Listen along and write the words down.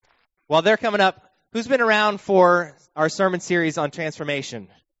While they're coming up, who's been around for our sermon series on transformation?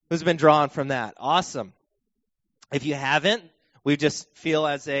 Who's been drawn from that? Awesome. If you haven't, we just feel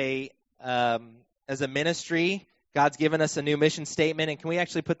as a ministry, God's given us a new mission statement, and can we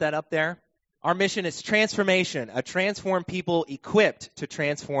actually put that up there? Our mission is transformation, a transformed people equipped to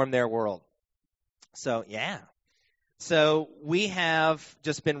transform their world. So, yeah. So we have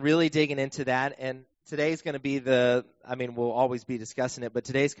just been really digging into that, and today's going to be we'll always be discussing it, but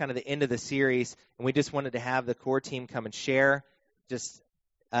today's kind of the end of the series, and we just wanted to have the core team come and share just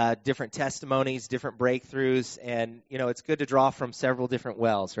different testimonies, different breakthroughs, and, it's good to draw from several different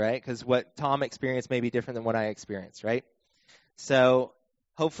wells, right? Because what Tom experienced may be different than what I experienced, right? So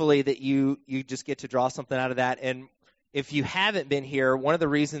hopefully that you just get to draw something out of that. And if you haven't been here, one of the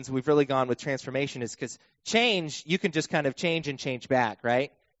reasons we've really gone with transformation is because change, you can just kind of change and change back,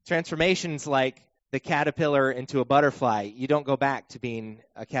 right? Transformation's like the caterpillar into a butterfly. You don't go back to being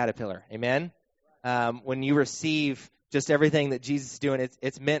a caterpillar. Amen? When you receive just everything that Jesus is doing,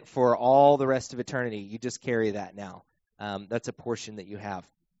 it's meant for all the rest of eternity. You just carry that now. That's a portion that you have.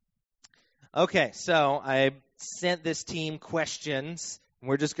 Okay, so I sent this team questions, and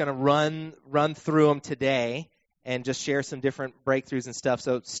we're just going to run through them today and just share some different breakthroughs and stuff.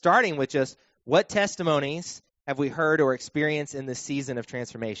 So starting with just what testimonies have we heard or experienced in this season of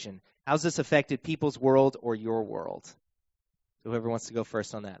transformation? How's this affected people's world or your world? So whoever wants to go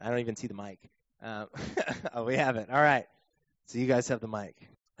first on that. I don't even see the mic. Oh, we haven't. All right. So you guys have the mic.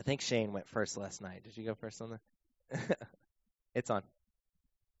 I think Shane went first last night. Did you go first on the? It's on.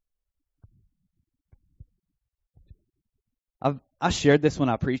 I shared this when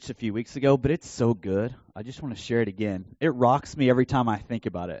I preached a few weeks ago, but it's so good. I just want to share it again. It rocks me every time I think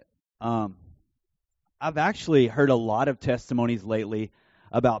about it. I've actually heard a lot of testimonies lately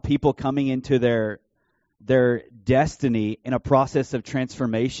about people coming into their destiny in a process of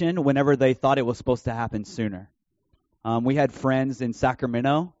transformation whenever they thought it was supposed to happen sooner. We had friends in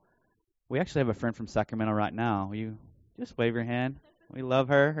Sacramento. We actually have a friend from Sacramento right now. Will you just wave your hand? We love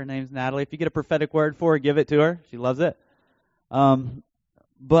her. Her name's Natalie. If you get a prophetic word for her, give it to her. She loves it.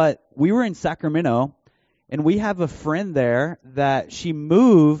 But we were in Sacramento, and we have a friend there that she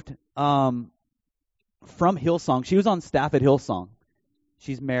moved from Hillsong. She was on staff at Hillsong.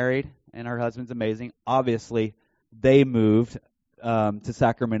 She's married, and her husband's amazing. Obviously, they moved to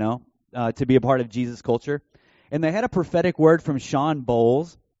Sacramento to be a part of Jesus culture. And they had a prophetic word from Sean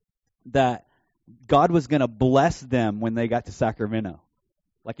Bowles that God was going to bless them when they got to Sacramento.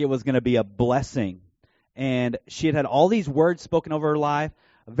 Like it was going to be a blessing. And she had all these words spoken over her life.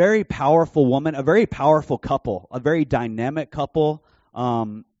 A very powerful woman, a very powerful couple, a very dynamic couple,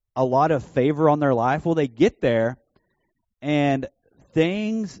 a lot of favor on their life. Well, they get there, and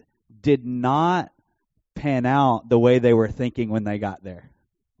things did not pan out the way they were thinking when they got there.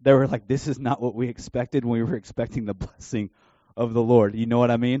 They were like, this is not what we expected when we were expecting the blessing of the Lord. You know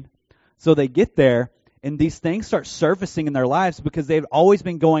what I mean? So they get there, and these things start surfacing in their lives because they've always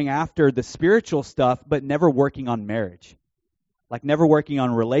been going after the spiritual stuff, but never working on marriage. Like never working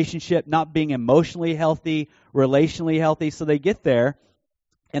on relationship, not being emotionally healthy, relationally healthy. So they get there,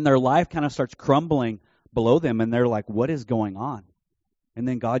 and their life kind of starts crumbling below them, and they're like, what is going on? And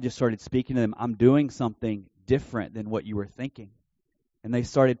then God just started speaking to them, I'm doing something different than what you were thinking. And they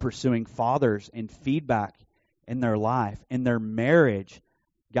started pursuing fathers and feedback in their life, and their marriage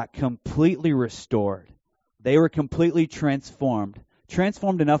got completely restored. They were completely transformed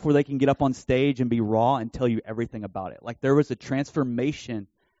enough where they can get up on stage and be raw and tell you everything about it. Like there was a transformation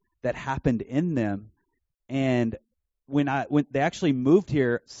that happened in them. And when they actually moved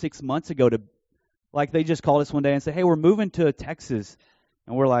here 6 months ago they just called us one day and said, hey, we're moving to Texas.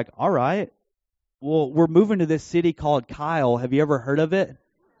 And we're like, all right. Well, we're moving to this city called Kyle. Have you ever heard of it?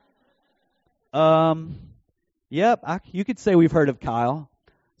 Yep, you could say we've heard of Kyle.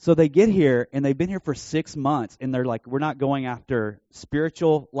 So they get here, and they've been here for 6 months, and they're like, we're not going after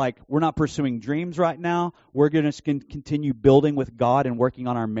spiritual, we're not pursuing dreams right now. We're going to continue building with God and working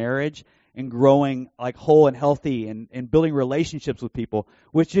on our marriage and growing whole and healthy and building relationships with people,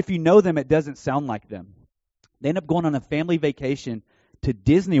 which if you know them, it doesn't sound like them. They end up going on a family vacation to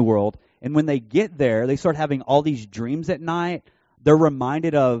Disney World, and when they get there, they start having all these dreams at night. They're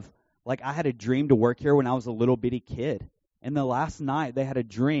reminded of, I had a dream to work here when I was a little bitty kid. And the last night, they had a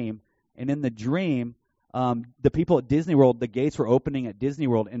dream, and in the dream, the people at Disney World, the gates were opening at Disney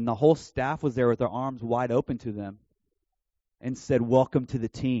World, and the whole staff was there with their arms wide open to them and said, welcome to the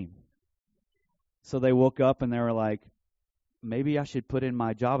team. So they woke up, and they were like, maybe I should put in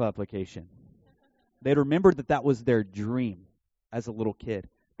my job application. They'd remembered that was their dream as a little kid.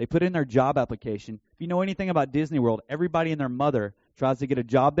 They put in their job application. If you know anything about Disney World, everybody and their mother tries to get a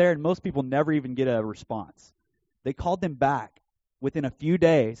job there, and most people never even get a response. They called them back within a few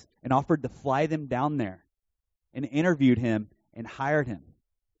days and offered to fly them down there and interviewed him and hired him.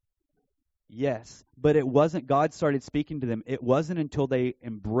 Yes, but it wasn't God started speaking to them. It wasn't until they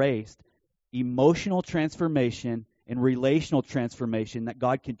embraced emotional transformation and relational transformation that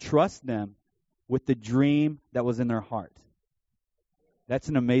God could trust them with the dream that was in their heart. That's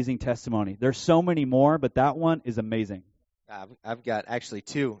an amazing testimony. There's so many more, but that one is amazing. I've got actually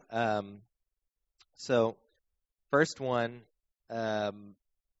two. So first one,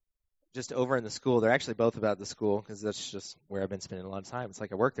 just over in the school. They're actually both about the school because that's just where I've been spending a lot of time. It's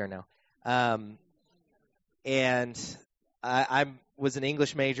like I work there now. And I was an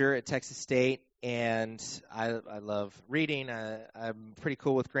English major at Texas State, and I love reading. I'm pretty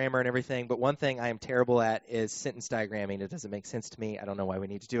cool with grammar and everything, but one thing I am terrible at is sentence diagramming. It doesn't make sense to me. I don't know why we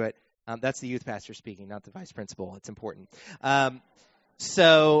need to do it. That's the youth pastor speaking, not the vice principal. It's important.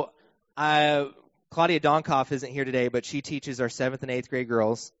 So Claudia Donkoff isn't here today, but she teaches our 7th and 8th grade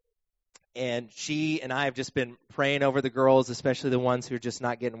girls. And she and I have just been praying over the girls, especially the ones who are just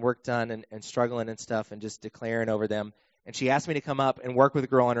not getting work done and struggling and stuff, and just declaring over them. And she asked me to come up and work with a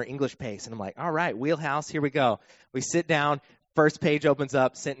girl on her English pace. And I'm like, all right, wheelhouse, here we go. We sit down, first page opens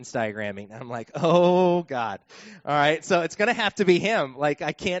up, sentence diagramming. And I'm like, oh, God. All right, so it's going to have to be him. Like,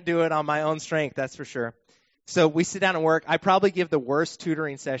 I can't do it on my own strength, that's for sure. So we sit down and work. I probably give the worst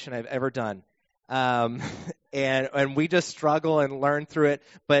tutoring session I've ever done. And we just struggle and learn through it.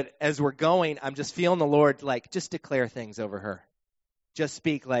 But as we're going, I'm just feeling the Lord, like, just declare things over her. Just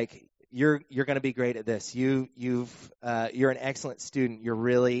speak like, you're going to be great at this. You're an excellent student. You're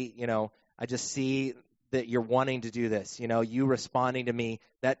really, I just see that you're wanting to do this. You responding to me,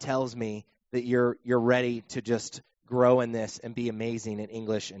 that tells me that you're ready to just grow in this and be amazing in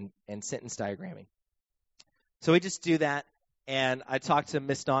English and sentence diagramming. So we just do that. And I talked to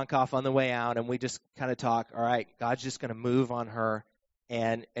Miss Donkoff on the way out, and we just kind of talk, all right, God's just going to move on her,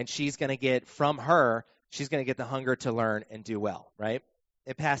 and she's going to get, from her, she's going to get the hunger to learn and do well, right?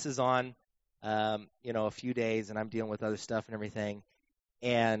 It passes on, a few days, and I'm dealing with other stuff and everything.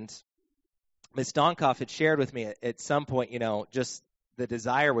 And Miss Donkoff had shared with me at some point, just the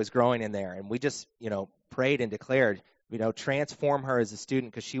desire was growing in there. And we just, prayed and declared, transform her as a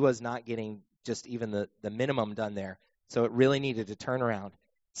student, because she was not getting just even the minimum done there. So it really needed to turn around.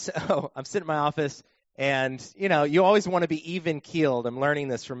 So I'm sitting in my office, and, you always want to be even-keeled. I'm learning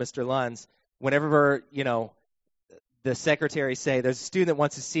this from Mr. Lunds. Whenever, the secretary say, there's a student that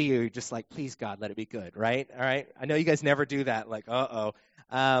wants to see you, you're just like, please, God, let it be good, right? All right? I know you guys never do that, like, uh-oh.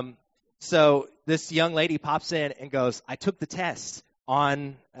 So this young lady pops in and goes, I took the test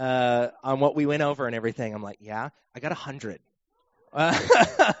on what we went over and everything. I'm like, yeah, I got 100.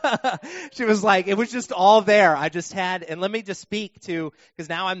 She was like, it was just all there. I just had, and let me just speak to, because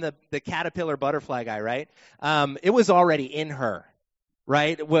now I'm the caterpillar butterfly guy, right? It was already in her,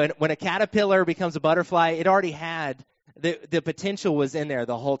 right? When a caterpillar becomes a butterfly, it already had, the potential was in there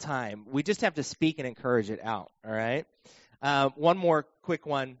the whole time. We just have to speak and encourage it out, all right? One more quick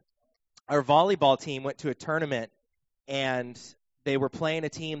one. Our volleyball team went to a tournament, and they were playing a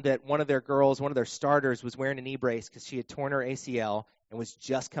team that one of their starters was wearing a knee brace because she had torn her ACL and was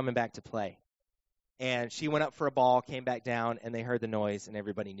just coming back to play. And she went up for a ball, came back down, and they heard the noise, and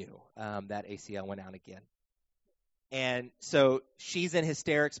everybody knew that ACL went out again. And so she's in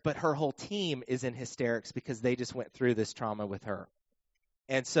hysterics, but her whole team is in hysterics because they just went through this trauma with her.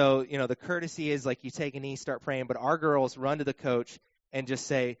 And so, the courtesy is like, you take a knee, start praying, but our girls run to the coach and just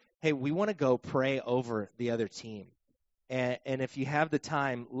say, hey, we want to go pray over the other team. And if you have the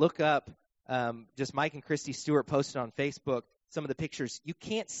time, look up, just Mike and Christy Stewart posted on Facebook some of the pictures. You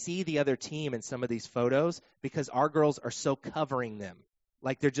can't see the other team in some of these photos because our girls are so covering them.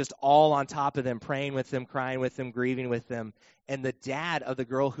 Like they're just all on top of them, praying with them, crying with them, grieving with them. And the dad of the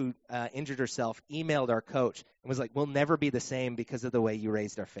girl who injured herself emailed our coach and was like, we'll never be the same because of the way you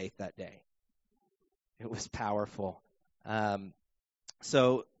raised our faith that day. It was powerful.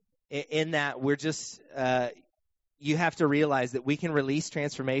 So in that, we're just... you have to realize that we can release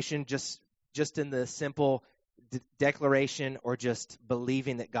transformation just in the simple declaration or just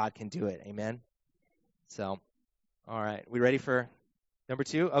believing that God can do it. Amen? So, all right. We ready for number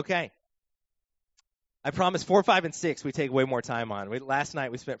 2? Okay. I promise 4, 5, and 6 we take way more time on. Last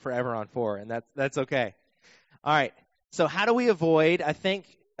night we spent forever on 4, and that's okay. All right. So how do we avoid, I think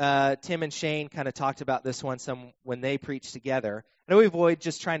Tim and Shane kind of talked about this one some when they preached together. How do we avoid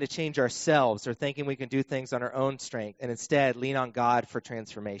just trying to change ourselves or thinking we can do things on our own strength and instead lean on God for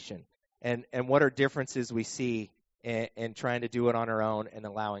transformation? And what are differences we see in trying to do it on our own and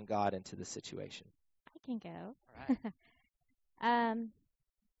allowing God into the situation? I can go. All right.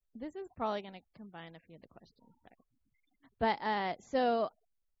 This is probably going to combine a few of the questions. Sorry. But so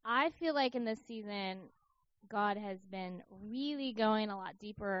I feel like in this season, God has been really going a lot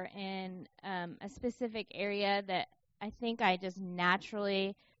deeper in a specific area that I think I just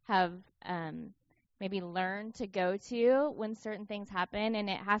naturally have maybe learned to go to when certain things happen, and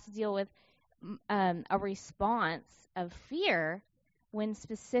it has to deal with a response of fear when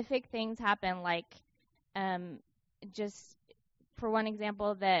specific things happen, like just for one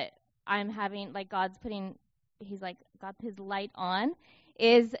example that I'm having, like God put his light on,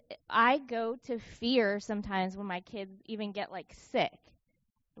 is I go to fear sometimes when my kids even get like sick,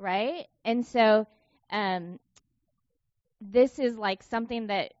 right? And so this is like something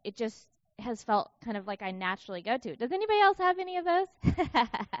that it just has felt kind of like I naturally go to. Does anybody else have any of those?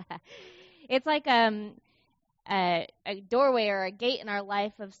 It's like a doorway or a gate in our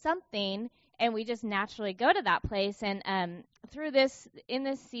life of something, and we just naturally go to that place. And in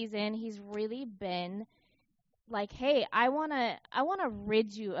this season, he's really been like, hey, I wanna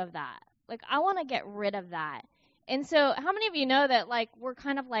rid you of that. Like, I want to get rid of that. And so how many of you know that, like, we're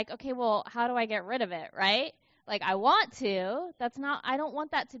kind of like, okay, well, how do I get rid of it, right? Like, I want to. I don't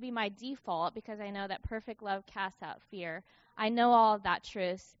want that to be my default, because I know that perfect love casts out fear. I know all of that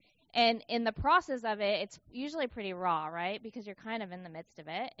truth. And in the process of it, it's usually pretty raw, right? Because you're kind of in the midst of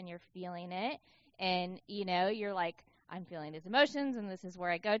it, and you're feeling it. And, you're like, I'm feeling these emotions, and this is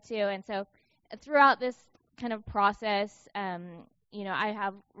where I go to. And so throughout this kind of process, I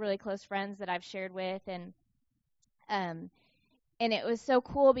have really close friends that I've shared with, and it was so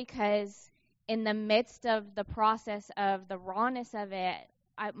cool because in the midst of the process of the rawness of it,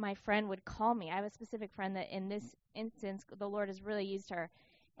 my friend would call me. I have a specific friend that in this instance, the Lord has really used her,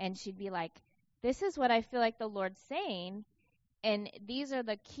 and she'd be like, this is what I feel like the Lord's saying, and these are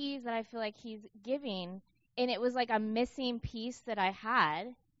the keys that I feel like he's giving. And it was like a missing piece that I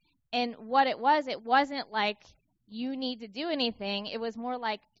had. And what it wasn't like you need to do anything. It was more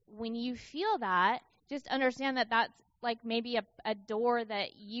like, when you feel that, just understand that that's like maybe a door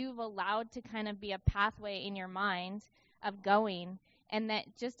that you've allowed to kind of be a pathway in your mind of going, and that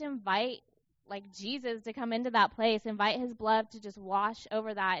just invite like Jesus to come into that place, invite his blood to just wash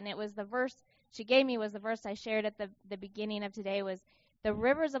over that. And it was the verse she gave me, was the verse I shared at the beginning of today, was the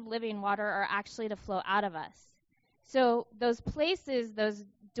rivers of living water are actually to flow out of us. So those places, those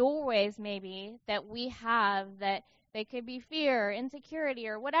doorways maybe that we have, that they could be fear, insecurity,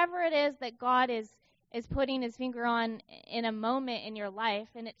 or whatever it is that God is putting his finger on in a moment in your life,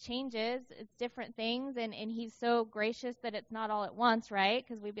 and it changes. It's different things, and he's so gracious that it's not all at once, right?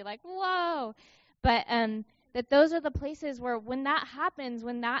 Because we'd be like, whoa. But that those are the places where when that happens,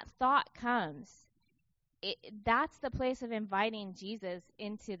 when that thought comes, that's the place of inviting Jesus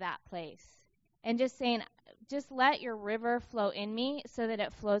into that place. And just saying, just let your river flow in me so that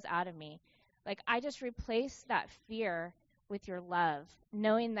it flows out of me. Like, I just replace that fear with your love,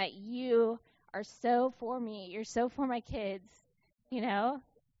 knowing that you are so for me. You're so for my kids,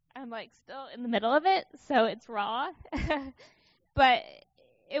 I'm like still in the middle of it, so it's raw. But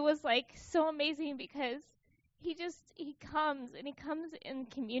it was like so amazing because he comes in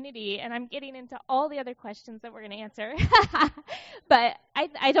community, and I'm getting into all the other questions that we're going to answer. But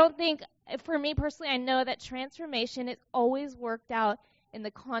I don't think, for me personally, I know that transformation is always worked out in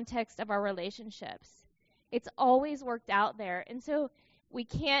the context of our relationships. It's always worked out there. And so we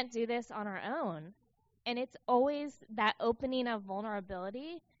can't do this on our own. And it's always that opening of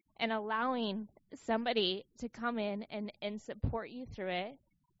vulnerability and allowing somebody to come in and support you through it,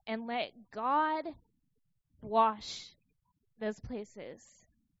 and let God wash those places.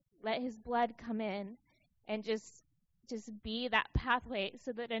 Let his blood come in and just be that pathway,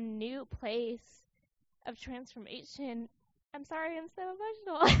 so that a new place of transformation. I'm sorry, I'm so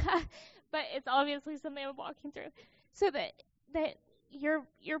emotional. But it's obviously something I'm walking through. So that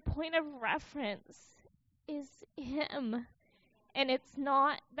your point of reference is him. And it's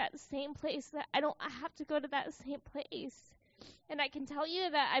not that same place, that I don't have to go to that same place. And I can tell you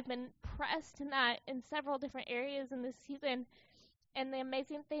that I've been pressed in that in several different areas in this season. And the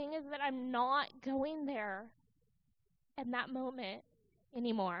amazing thing is that I'm not going there in that moment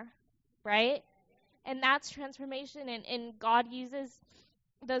anymore, right? And that's transformation. And God uses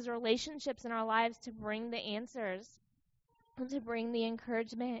those relationships in our lives to bring the answers, and to bring the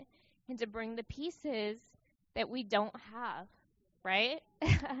encouragement, and to bring the pieces that we don't have, right?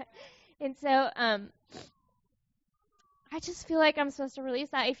 And so I just feel like I'm supposed to release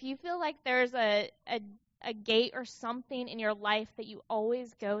that. If you feel like there's a gate or something in your life that you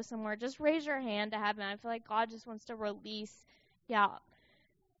always go somewhere, just raise your hand to heaven. I feel like God just wants to release. Yeah.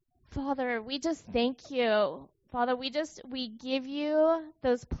 Father, we just thank you Father, we give you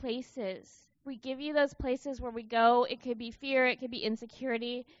those places. We give you those places where we go. It could be fear, it could be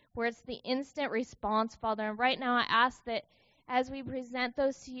insecurity, where it's the instant response, Father. And right now I ask that as we present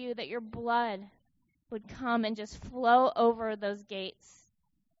those to you, that your blood would come and just flow over those gates.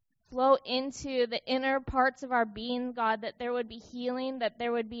 Flow into the inner parts of our being, God, that there would be healing, that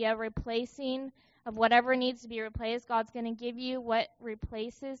there would be a replacing of whatever needs to be replaced. God's going to give you what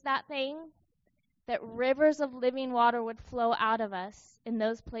replaces that thing. That rivers of living water would flow out of us in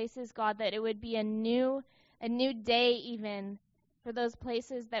those places, God, that it would be a new day even for those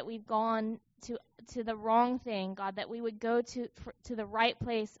places that we've gone to the wrong thing, God, that we would go to the right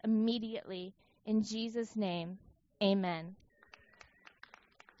place immediately. In Jesus' name, amen.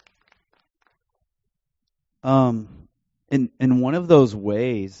 In one of those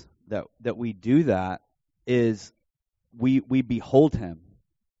ways that we do that is we behold him.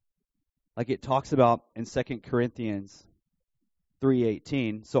 Like it talks about in 2 Corinthians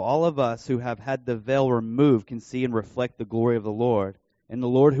 3:18. So all of us who have had the veil removed can see and reflect the glory of the Lord. And the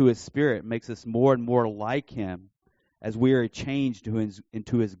Lord who is Spirit makes us more and more like him as we are changed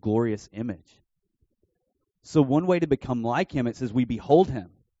into his glorious image. So one way to become like him, it says we behold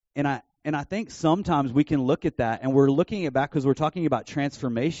him. And I think sometimes we can look at that, and we're looking at back because we're talking about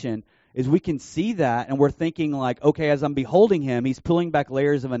transformation, is we can see that and we're thinking like, okay, as I'm beholding him, he's pulling back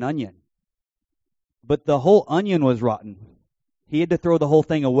layers of an onion. But the whole onion was rotten. He had to throw the whole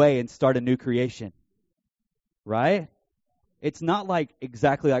thing away and start a new creation. Right? It's not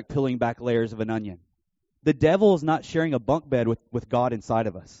exactly like peeling back layers of an onion. The devil is not sharing a bunk bed with God inside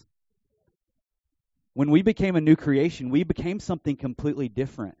of us. When we became a new creation, we became something completely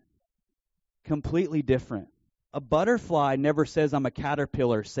different. Completely different. A butterfly never says, I'm a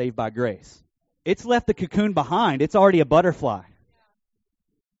caterpillar saved by grace. It's left the cocoon behind. It's already a butterfly.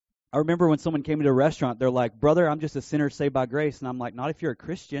 I remember when someone came into a restaurant, they're like, brother, I'm just a sinner saved by grace. And I'm like, not if you're a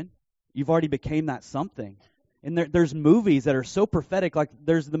Christian. You've already became that something. And there's movies that are so prophetic. Like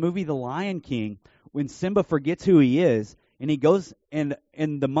there's the movie The Lion King, when Simba forgets who he is, and he goes and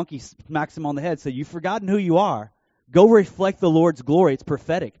the monkey smacks him on the head. So you've forgotten who you are. Go reflect the Lord's glory. It's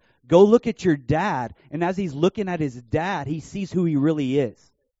prophetic. Go look at your dad. And as he's looking at his dad, he sees who he really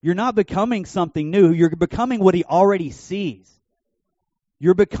is. You're not becoming something new. You're becoming what he already sees.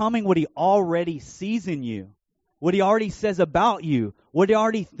 You're becoming what he already sees in you, what he already says about you, what he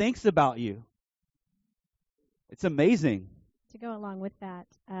already thinks about you. It's amazing. To go along with that,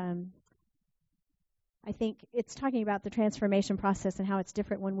 I think it's talking about the transformation process and how it's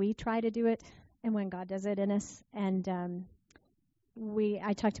different when we try to do it and when God does it in us. And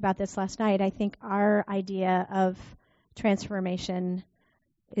I talked about this last night. I think our idea of transformation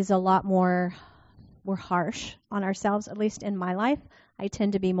is a lot more, we're harsh on ourselves, at least in my life. I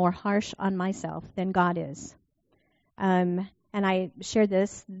tend to be more harsh on myself than God is. And I shared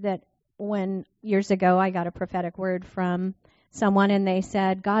this, that when years ago I got a prophetic word from someone and they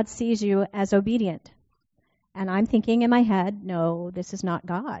said, God sees you as obedient. And I'm thinking in my head, no, this is not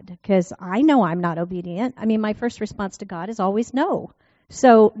God, because I know I'm not obedient. I mean, my first response to God is always no.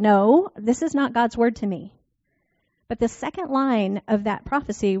 So no, this is not God's word to me. But the second line of that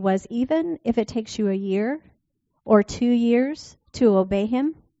prophecy was, even if it takes you a year or 2 years to obey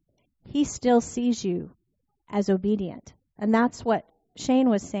him, he still sees you as obedient. And that's what Shane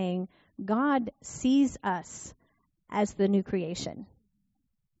was saying. God sees us as the new creation.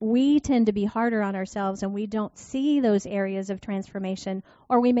 We tend to be harder on ourselves and we don't see those areas of transformation,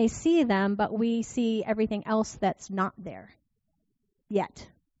 or we may see them, but we see everything else that's not there yet,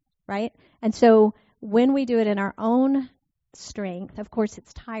 right? And so when we do it in our own strength, of course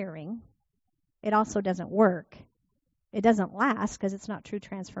it's tiring. It also doesn't work. It doesn't last because it's not true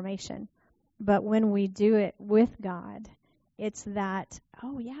transformation. But when we do it with God, it's that,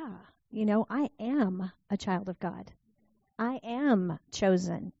 oh yeah, I am a child of God. I am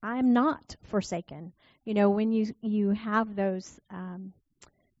chosen. I'm not forsaken. When you have those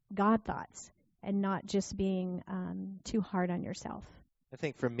God thoughts and not just being too hard on yourself. I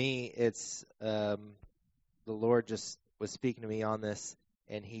think for me, it's the Lord just was speaking to me on this,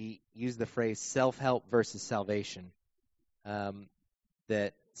 and he used the phrase self-help versus salvation.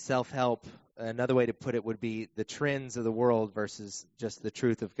 That self-help, another way to put it would be the trends of the world versus just the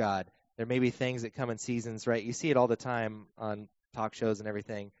truth of God. There may be things that come in seasons, right? You see it all the time on talk shows and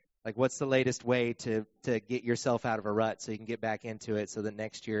everything. Like, what's the latest way to get yourself out of a rut so you can get back into it so that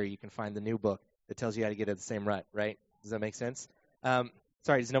next year you can find the new book that tells you how to get out of the same rut, right? Does that make sense?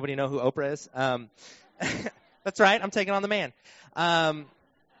 Sorry, does nobody know who Oprah is? That's right, I'm taking on the man.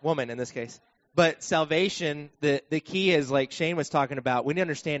 Woman in this case. But salvation, the key is, like Shane was talking about, we need to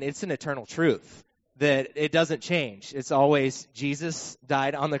understand it's an eternal truth. that it doesn't change. It's always Jesus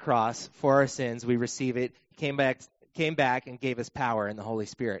died on the cross for our sins. We receive it. He came back and gave us power in the Holy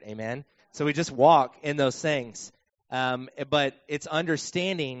Spirit. Amen. So we just walk in those things. But it's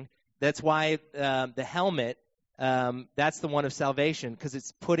understanding. That's why the helmet, that's the one of salvation, because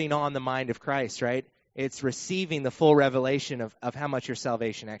it's putting on the mind of Christ, right? It's receiving the full revelation of how much your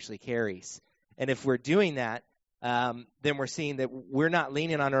salvation actually carries. And if we're doing that, then we're seeing that we're not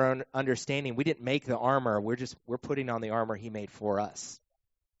leaning on our own understanding. We didn't make the armor. We're putting on the armor he made for us.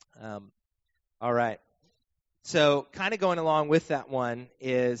 All right. So kind of going along with that one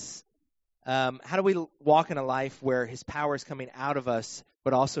is how do we walk in a life where his power is coming out of us,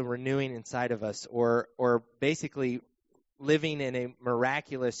 but also renewing inside of us, or basically living in a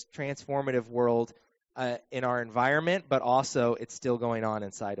miraculous, transformative world in our environment, but also it's still going on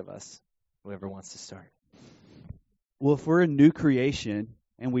inside of us. Whoever wants to start. Well, if we're a new creation,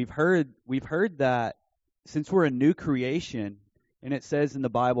 and we've heard that since we're a new creation, and it says in the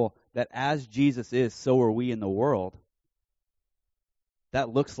Bible that as Jesus is, so are we in the world. That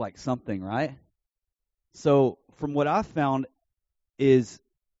looks like something, right? So from what I've found is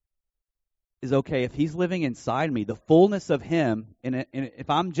okay, if he's living inside me, the fullness of him, and if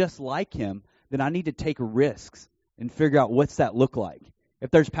I'm just like him, then I need to take risks and figure out what's that look like. If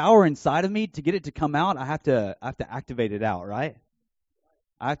there's power inside of me, to get it to come out, I have to activate it out, right?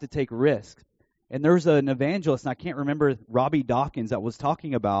 I have to take risks. And there's an evangelist, and I can't remember, Robbie Dawkins, that was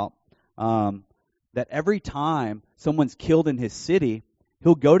talking about that every time someone's killed in his city,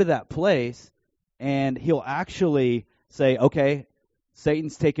 he'll go to that place and he'll actually say, okay,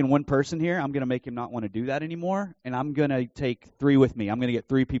 Satan's taking one person here. I'm going to make him not want to do that anymore, and I'm going to take 3 with me. I'm going to get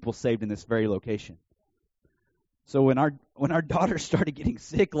 3 people saved in this very location. So when our daughter started getting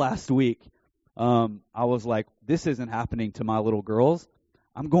sick last week, I was like, this isn't happening to my little girls.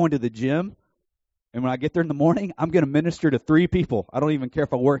 I'm going to the gym, and when I get there in the morning, I'm going to minister to 3 people. I don't even care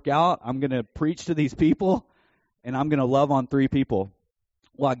if I work out. I'm going to preach to these people, and I'm going to love on 3 people.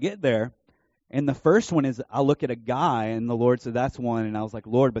 Well, I get there, and the first one is I look at a guy, and the Lord said, that's one. And I was like,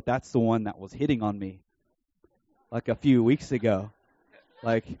 Lord, but that's the one that was hitting on me like a few weeks ago.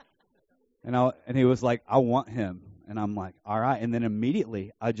 And he was like, I want him. And I'm like, all right. And then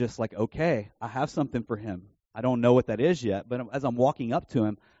immediately I just like, okay, I have something for him. I don't know what that is yet, but as I'm walking up to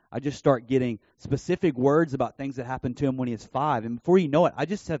him, I just start getting specific words about things that happened to him when he was 5. And before you know it, I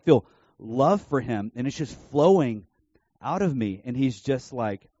just feel love for him, and it's just flowing out of me. And he's just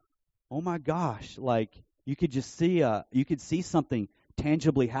like, oh my gosh, like you could just see, you could see something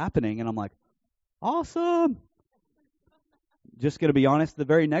tangibly happening. And I'm like, awesome. Just going to be honest, the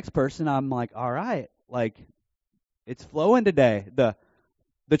very next person, I'm like, all right, like it's flowing today.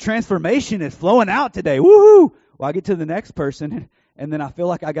 The transformation is flowing out today. Woohoo! Well, I get to the next person, and then I feel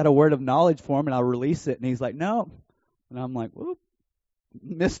like I got a word of knowledge for him, and I'll release it. And he's like, no. And I'm like, whoop,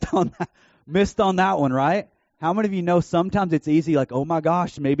 missed on that one, right? How many of you know sometimes it's easy, like, oh my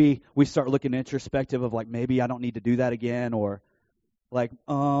gosh, maybe we start looking introspective of like, maybe I don't need to do that again, or like,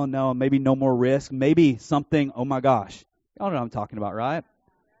 oh no, maybe no more risk, maybe something, oh my gosh. Y'all know what I'm talking about, right?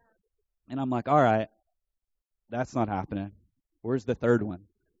 And I'm like, all right, that's not happening. Where's the third one?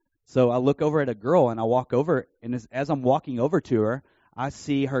 So I look over at a girl, and I walk over, and as I'm walking over to her, I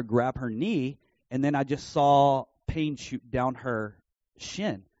see her grab her knee, and then I just saw pain shoot down her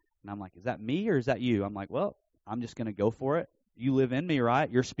shin. And I'm like, is that me or is that you? I'm like, well, I'm just going to go for it. You live in me, right?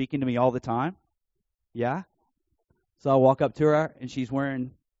 You're speaking to me all the time. Yeah? So I walk up to her, and she's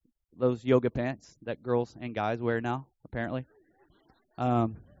wearing those yoga pants that girls and guys wear now, apparently.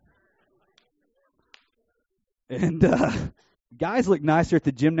 Guys look nicer at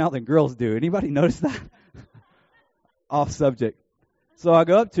the gym now than girls do. Anybody notice that? Off subject. So I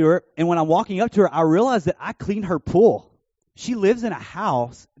go up to her, and when I'm walking up to her, I realize that I cleaned her pool. She lives in a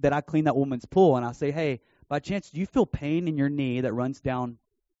house that I clean that woman's pool, and I say, hey, by chance, do you feel pain in your knee that runs down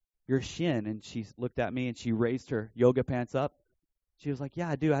your shin? And she looked at me, and she raised her yoga pants up. She was like, yeah,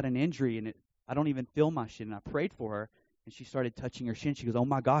 I do. I had an injury, and I don't even feel my shin. And I prayed for her, and she started touching her shin. She goes, oh,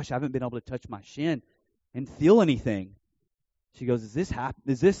 my gosh, I haven't been able to touch my shin and feel anything. She goes, is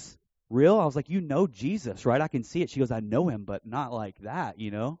this real? I was like, you know Jesus, right? I can see it. She goes, I know him, but not like that,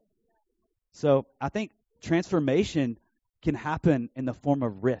 you know? So I think transformation can happen in the form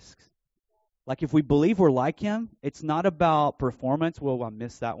of risks. Like if we believe we're like him, it's not about performance. Well, I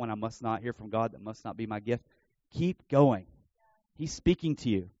missed that one. I must not hear from God. That must not be my gift. Keep going. He's speaking to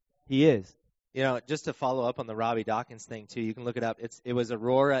you. He is. You know, just to follow up on the Robbie Dawkins thing too, you can look it up. It was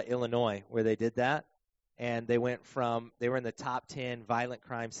Aurora, Illinois, where they did that. And they were in the top 10 violent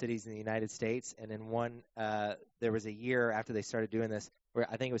crime cities in the United States. And in there was a year after they started doing this, where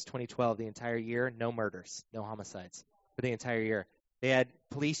I think it was 2012, the entire year, no murders, no homicides for the entire year. They had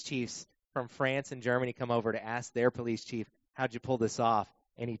police chiefs from France and Germany come over to ask their police chief, how'd you pull this off?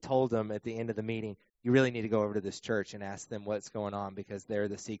 And he told them at the end of the meeting, you really need to go over to this church and ask them what's going on because they're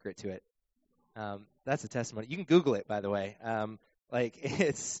the secret to it. That's a testimony. You can Google it, by the way.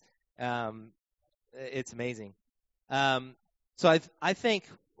 It's amazing. So I think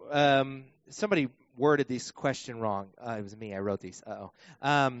somebody worded this question wrong. It was me. I wrote these.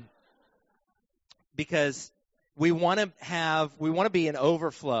 Because we want to be an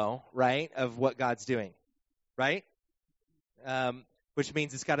overflow, right, of what God's doing, right? Which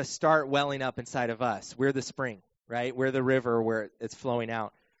means it's got to start welling up inside of us. We're the spring, right? We're the river where it's flowing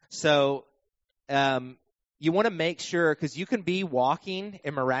out. So you want to make sure, because you can be walking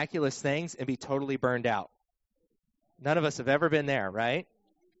in miraculous things and be totally burned out. None of us have ever been there, right?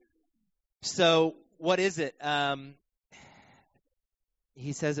 So what is it?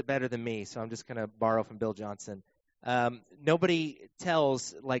 He says it better than me, so I'm just going to borrow from Bill Johnson. Nobody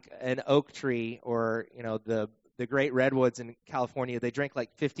tells like an oak tree or, the great redwoods in California, they drink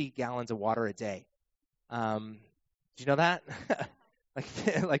like 50 gallons of water a day. Did you know that?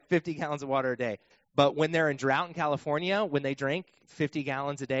 like 50 gallons of water a day. But when they're in drought in California, when they drink 50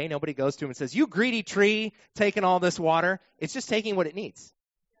 gallons a day, nobody goes to them and says, you greedy tree, taking all this water. It's just taking what it needs.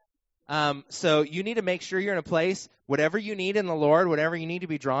 So you need to make sure you're in a place, whatever you need in the Lord, whatever you need to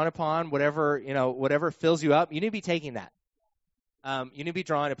be drawn upon, whatever fills you up, you need to be taking that. You need to be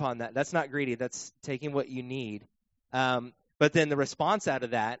drawing upon that. That's not greedy. That's taking what you need. But then the response out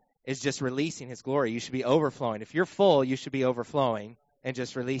of that is just releasing his glory. You should be overflowing. If you're full, you should be overflowing and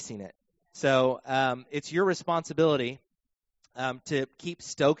just releasing it. So it's your responsibility to keep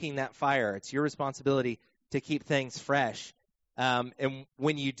stoking that fire. It's your responsibility to keep things fresh. And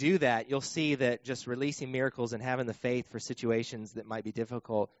when you do that, you'll see that just releasing miracles and having the faith for situations that might be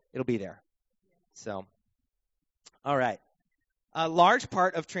difficult, it'll be there. So, all right. A large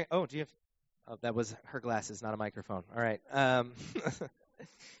part of that was her glasses, not a microphone. All right.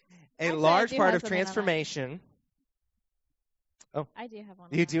 Large part of transformation. Oh, I do have one.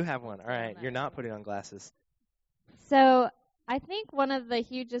 You do have one. All right. You're not putting on glasses. So I think one of the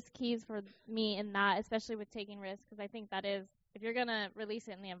hugest keys for me in that, especially with taking risks, because I think that is, if you're going to release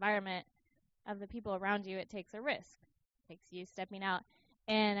it in the environment of the people around you, it takes a risk. It takes you stepping out.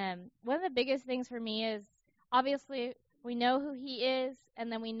 And one of the biggest things for me is, obviously, we know who he is,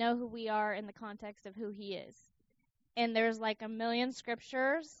 and then we know who we are in the context of who he is. And there's like a million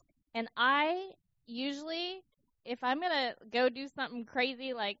scriptures, and I usually, if I'm going to go do something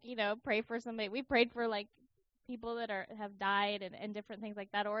crazy, like, pray for somebody, we prayed for like people that have died and different things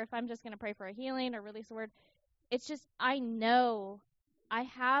like that, or if I'm just going to pray for a healing or release a word, it's just, I know I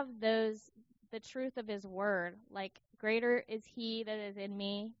have the truth of his word. Like, greater is he that is in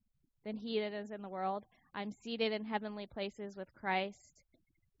me than he that is in the world. I'm seated in heavenly places with Christ.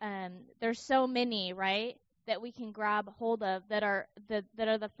 There's so many, right, that we can grab hold of that are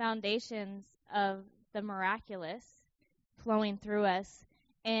the foundations of the miraculous flowing through us.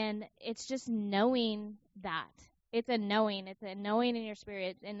 And it's just knowing that. It's a knowing in your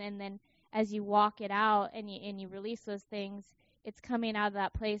spirit. And then as you walk it out and you release those things, it's coming out of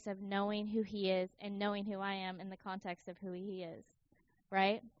that place of knowing who he is and knowing who I am in the context of who he is,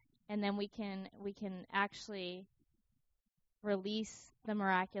 right? And then we can actually release the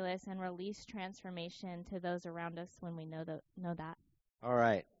miraculous and release transformation to those around us when we know that. All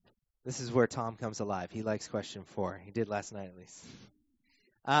right. This is where Tom comes alive. He likes question 4. He did last night at least.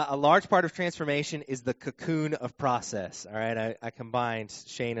 A large part of transformation is the cocoon of process. All right, I combined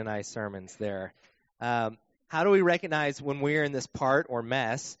Shane and I's sermons there. How do we recognize when we're in this part or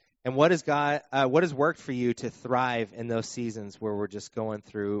mess? And what has worked for you to thrive in those seasons where we're just going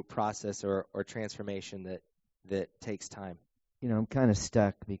through process or transformation that takes time? I'm kind of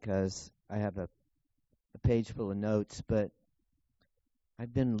stuck because I have a page full of notes, but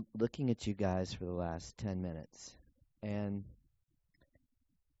I've been looking at you guys for the last 10 minutes, and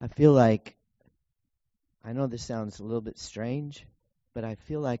I feel like, I know this sounds a little bit strange, but I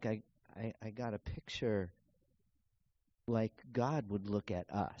feel like I got a picture like God would look at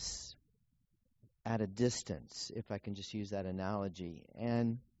us at a distance, if I can just use that analogy.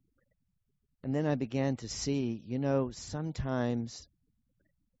 And then I began to see, sometimes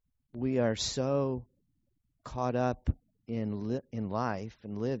we are so caught up in life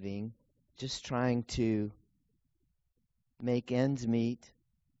and living, just trying to make ends meet,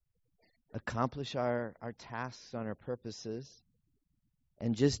 accomplish our tasks on our purposes,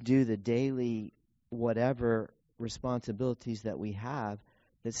 and just do the daily whatever responsibilities that we have,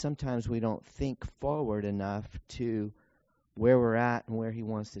 that sometimes we don't think forward enough to where we're at and where he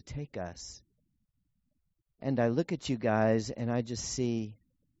wants to take us. And I look at you guys and I just see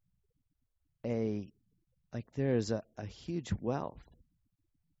there's a huge wealth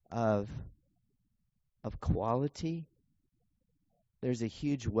of quality. There's a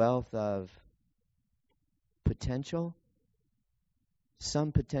huge wealth of potential.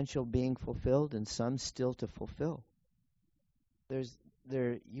 Some potential being fulfilled and some still to fulfill.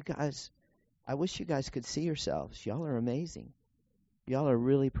 You guys, I wish you guys could see yourselves. Y'all are amazing. Y'all are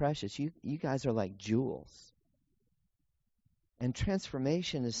really precious. You guys are like jewels. And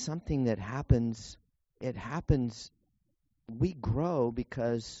transformation is something that happens. It happens. We grow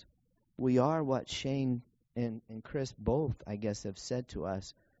because we are what Shane and Chris both, I guess, have said to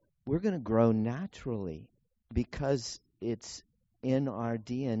us. We're going to grow naturally because it's in our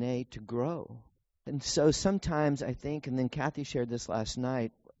DNA to grow. And so sometimes I think, and then Kathy shared this last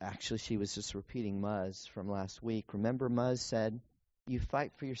night, actually she was just repeating Muzz from last week. Remember Muzz said, you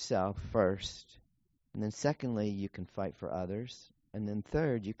fight for yourself first, and then secondly, you can fight for others, and then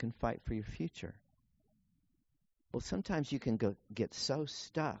third, you can fight for your future. Well, sometimes you can get so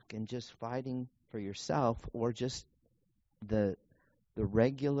stuck in just fighting for yourself or just the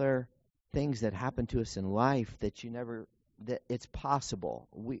regular things that happen to us in life that that it's possible.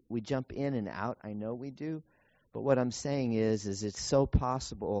 We jump in and out. I know we do. But what I'm saying is it's so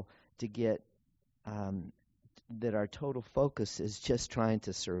possible to get that our total focus is just trying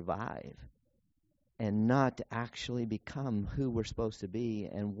to survive and not to actually become who we're supposed to be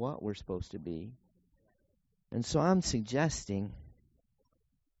and what we're supposed to be. And so I'm suggesting,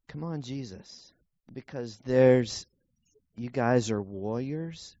 come on, Jesus, because you guys are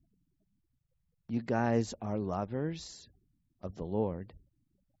warriors. You guys are lovers of the Lord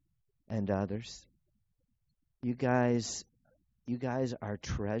and others. You guys are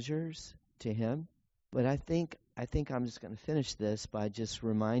treasures to him. But I think I'm just going to finish this by just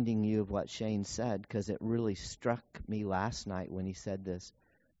reminding you of what Shane said, because it really struck me last night when he said this.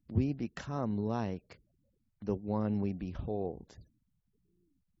 We become like the one we behold.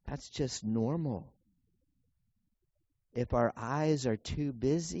 That's just normal. If our eyes are too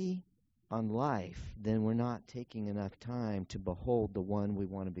busy on life, then we're not taking enough time to behold the one we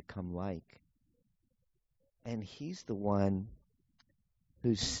want to become like. And he's the one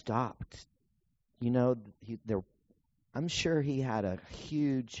who stopped. I'm sure he had a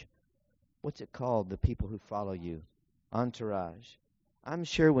huge, what's it called, the people who follow you? Entourage. I'm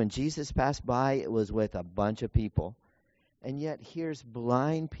sure when Jesus passed by, it was with a bunch of people. And yet here's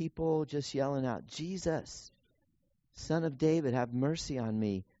blind people just yelling out, Jesus, Son of David, have mercy on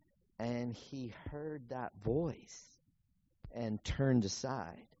me. And he heard that voice and turned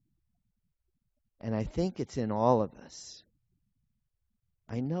aside. And I think it's in all of us.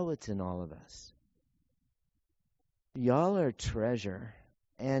 I know it's in all of us. Y'all are treasure,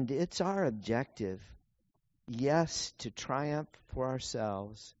 and it's our objective, yes, to triumph for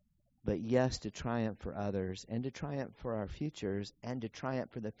ourselves, but yes, to triumph for others, and to triumph for our futures, and to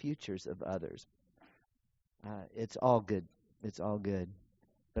triumph for the futures of others. It's all good. It's all good.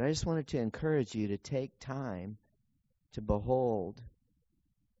 But I just wanted to encourage you to take time to behold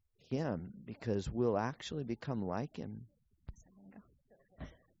him, because we'll actually become like him.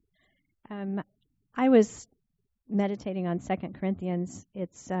 I was meditating on 2 Corinthians.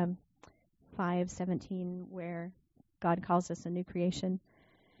 It's 5:17, where God calls us a new creation.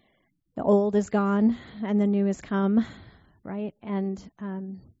 The old is gone and the new has come, right? And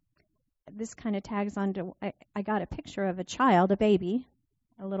this kind of tags on to, I got a picture of a child, a baby,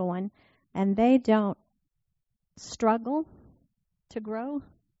 a little one, and they don't struggle to grow.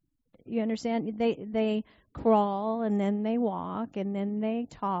 You understand? They crawl, and then they walk, and then they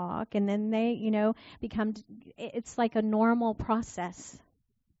talk, and then they, become, it's like a normal process.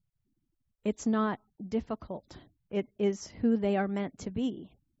 It's not difficult. It is who they are meant to be.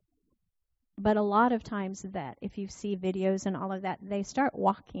 But a lot of times that, if you see videos and all of that, they start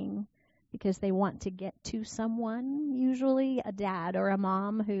walking because they want to get to someone, usually a dad or a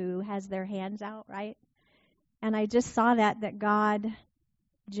mom who has their hands out, right? And I just saw that God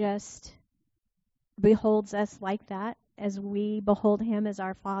just beholds us like that. As we behold him as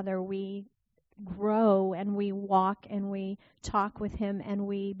our Father, we grow and we walk and we talk with him and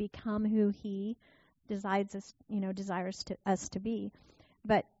we become who he desires us to be.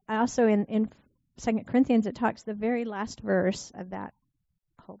 But also in 2 Corinthians, it talks the very last verse of that.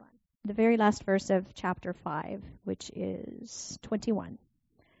 Hold on. The very last verse of chapter 5, which is 21,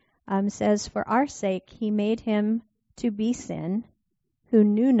 says, "For our sake he made him to be sin who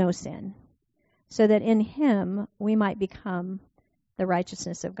knew no sin, so that in him we might become the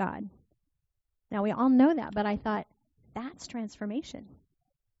righteousness of God." Now, we all know that, but I thought, That's transformation.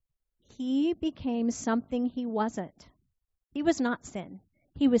 He became something he wasn't. He was not sin.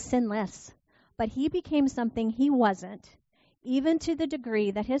 He was sinless. But he became something he wasn't, even to the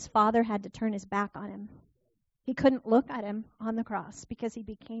degree that his Father had to turn his back on him. He couldn't look at him on the cross because he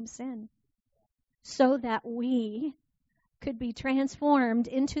became sin, so that we could be transformed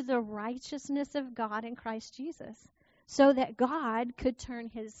into the righteousness of God in Christ Jesus, so that God could turn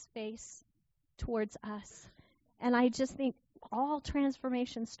his face towards us. And I just think all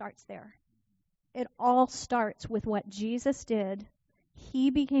transformation starts there. It all starts with what Jesus did.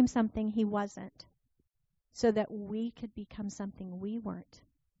 He became something he wasn't, so that we could become something we weren't.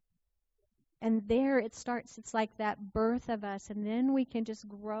 And there it starts. It's like that birth of us, and then we can just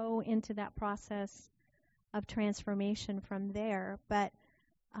grow into that process of transformation from there. But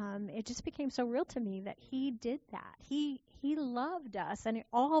it just became so real to me that he did that. He loved us, and it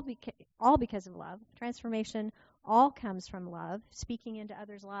all because of love. Transformation all comes from love, speaking into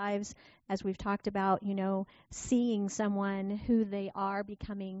others' lives, as we've talked about, seeing someone who they are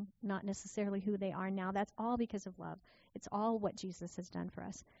becoming, not necessarily who they are now. That's all because of love. It's all what Jesus has done for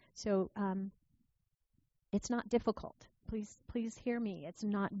us. So it's not difficult. Please hear me. It's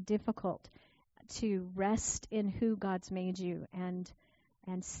not difficult to rest in who God's made you and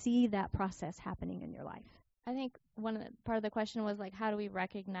see that process happening in your life. I think part of the question was like, how do we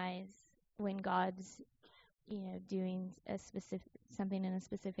recognize when God's doing something in a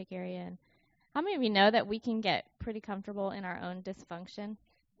specific area? And how many of you know that we can get pretty comfortable in our own dysfunction,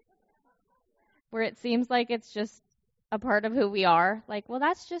 where it seems like it's just a part of who we are? Like, well,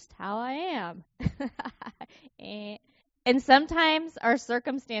 that's just how I am. And sometimes our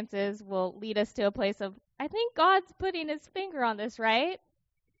circumstances will lead us to a place of, I think God's putting his finger on this, right?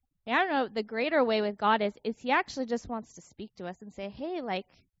 And I don't know, the greater way with God is he actually just wants to speak to us and say, hey, like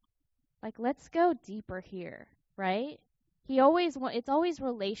let's go deeper here, right? It's always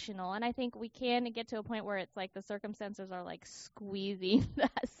relational, and I think we can get to a point where it's like the circumstances are like squeezing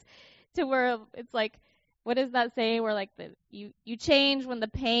us to where it's like, what is that saying? Where like you change when the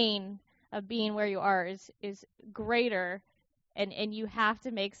pain of being where you are is greater, and you have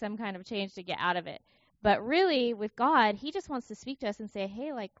to make some kind of change to get out of it. But really, with God, he just wants to speak to us and say,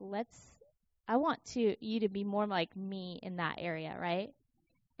 hey, like I want you to be more like me in that area, right?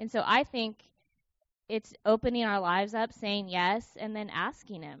 And so I think it's opening our lives up, saying yes, and then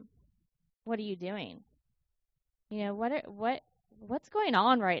asking him, what are you doing? What's going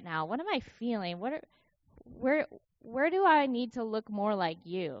on right now? What am I feeling? Where do I need to look more like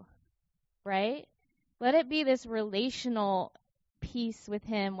you? Right? Let it be this relational piece with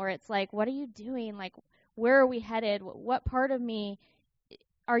him where it's like, what are you doing? Like, where are we headed? What part of me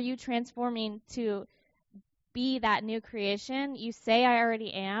are you transforming to be that new creation? You say I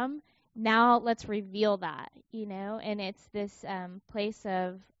already am. Now let's reveal that, and it's this place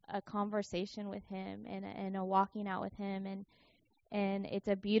of a conversation with him and a walking out with him. And it's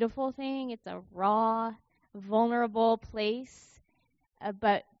a beautiful thing. It's a raw, vulnerable place.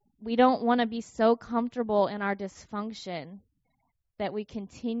 But we don't want to be so comfortable in our dysfunction that we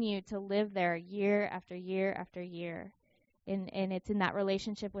continue to live there year after year after year. And it's in that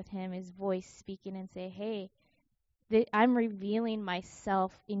relationship with him, his voice speaking and say, hey, I'm revealing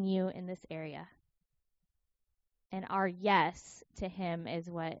myself in you in this area. And our yes to him is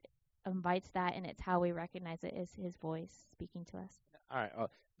what invites that, and it's how we recognize it is his voice speaking to us. All right,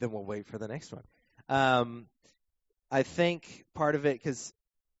 then we'll wait for the next one. I think part of it, because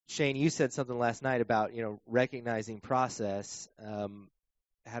Shane, you said something last night about, recognizing process.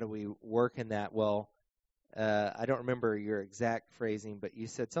 How do we work in that? Well, I don't remember your exact phrasing, but you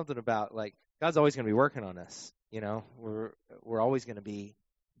said something about like God's always going to be working on us. We're always going to be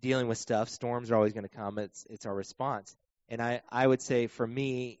dealing with stuff. Storms are always going to come. It's our response. And I would say for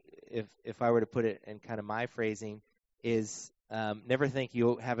me, if I were to put it in kind of my phrasing, is never think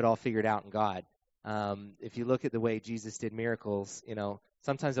you'll have it all figured out in God. If you look at the way Jesus did miracles,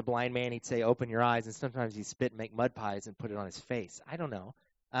 sometimes a blind man, he'd say, open your eyes, and sometimes he'd spit and make mud pies and put it on his face. I don't know.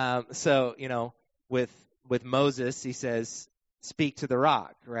 So, with Moses, he says, speak to the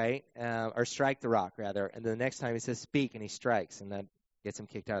rock, right? Or strike the rock, rather. And then the next time he says speak, and he strikes, and that gets him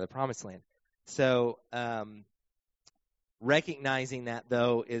kicked out of the promised land. So recognizing that,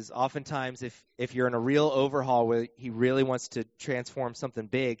 though, is oftentimes if you're in a real overhaul where he really wants to transform something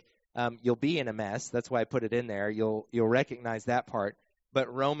big, you'll be in a mess. That's why I put it in there. You'll recognize that part.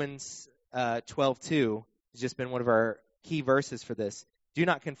 But Romans 12:2 has just been one of our key verses for this. Do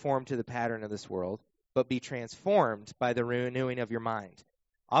not conform to the pattern of this world, but be transformed by the renewing of your mind.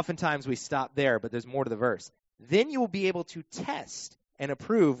 Oftentimes we stop there, but there's more to the verse. Then you will be able to test and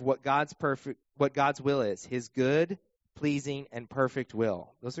approve what God's will is, his good, pleasing, and perfect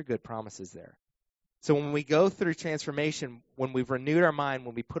will. Those are good promises there. So when we go through transformation, when we've renewed our mind,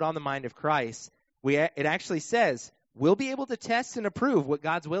 when we put on the mind of Christ, it actually says we'll be able to test and approve what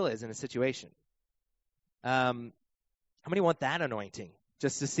God's will is in a situation. How many want that anointing?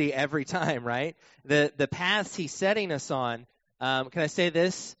 Just to see every time, right? The paths he's setting us on. Can I say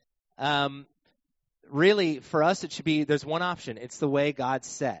this? Really, for us, it should be, there's one option. It's the way God's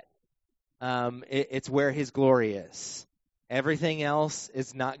set. It's where his glory is. Everything else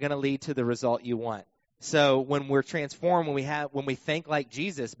is not going to lead to the result you want. So when we're transformed, when we think like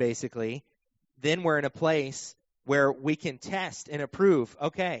Jesus, basically, then we're in a place where we can test and approve.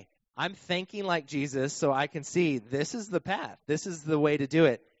 Okay, I'm thinking like Jesus, so I can see this is the path. This is the way to do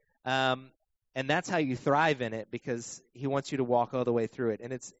it. And that's how you thrive in it, because he wants you to walk all the way through it.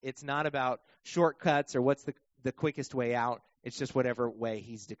 And it's not about shortcuts or what's the quickest way out. It's just whatever way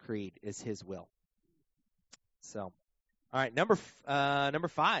he's decreed is his will. So, all right, number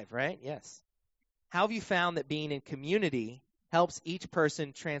 5, right? Yes. How have you found that being in community helps each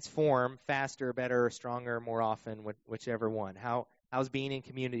person transform faster, better, stronger, more often, whichever one? How's being in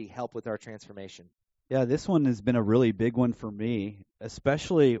community help with our transformation? Yeah, this one has been a really big one for me,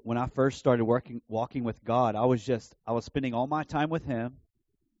 especially when I first started walking with God. I was spending all my time with him,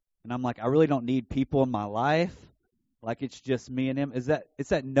 and I'm like, I really don't need people in my life. Like, it's just me and him. It's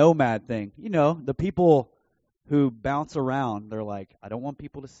that nomad thing. You know, the people who bounce around, they're like, I don't want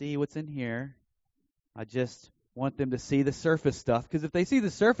people to see what's in here. I just want them to see the surface stuff, because if they see the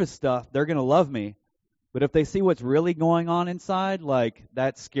surface stuff, they're going to love me. But if they see what's really going on inside, like,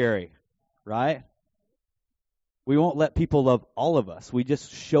 that's scary, right? We won't let people love all of us. We just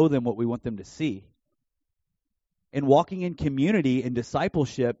show them what we want them to see. And walking in community and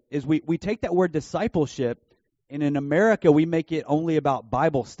discipleship is we take that word discipleship, and in America we make it only about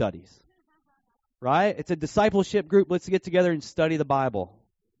Bible studies, right? It's a discipleship group. Let's get together and study the Bible.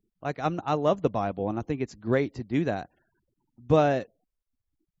 Like, I love the Bible, and I think it's great to do that. But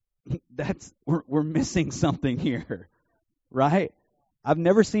we're missing something here, right? I've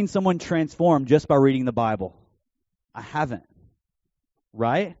never seen someone transform just by reading the Bible. I haven't,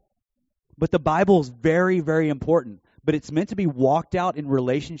 right? But the Bible is very, very important. But it's meant to be walked out in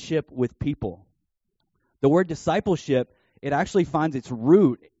relationship with people. The word discipleship, it actually finds its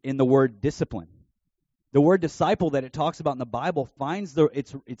root in the word discipline. The word disciple that it talks about in the Bible finds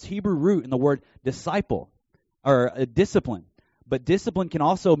its Hebrew root in the word disciple, or discipline. But discipline can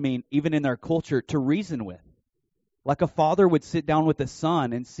also mean, even in their culture, to reason with. Like a father would sit down with a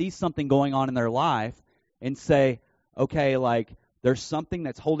son and see something going on in their life and say, okay, like, there's something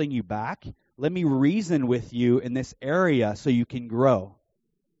that's holding you back. Let me reason with you in this area so you can grow.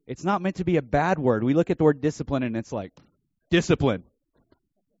 It's not meant to be a bad word. We look at the word discipline and it's like, discipline.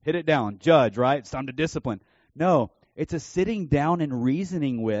 Hit it down. Judge, right? It's time to discipline. No, it's a sitting down and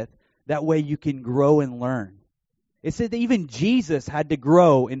reasoning with. That way you can grow and learn. It said that even Jesus had to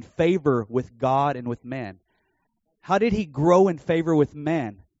grow in favor with God and with man. How did he grow in favor with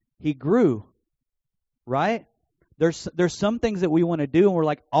man? He grew, right? There's some things that we want to do, and we're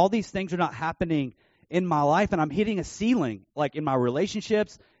like, all these things are not happening in my life, and I'm hitting a ceiling, like in my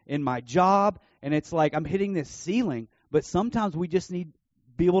relationships, in my job, and it's like I'm hitting this ceiling. But sometimes we just need to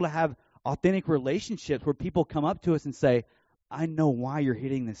be able to have authentic relationships where people come up to us and say, I know why you're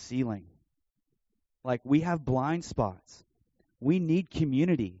hitting this ceiling. Like, we have blind spots. We need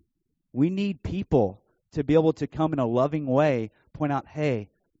community. We need people to be able to come in a loving way, point out, hey,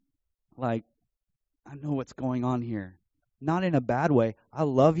 like, I know what's going on here. Not in a bad way. I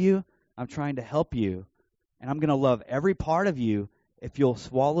love you. I'm trying to help you. And I'm going to love every part of you if you'll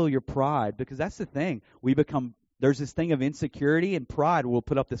swallow your pride. Because that's the thing. There's this thing of insecurity and pride. We'll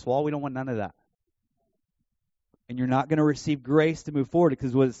put up this wall. We don't want none of that. And you're not going to receive grace to move forward,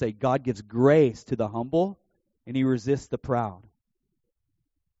 because what does it say? God gives grace to the humble, and he resists the proud.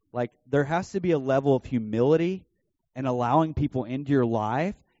 Like, there has to be a level of humility and allowing people into your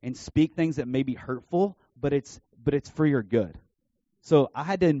life and speak things that may be hurtful, but it's for your good. So I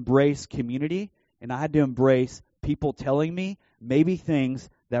had to embrace community, and I had to embrace people telling me maybe things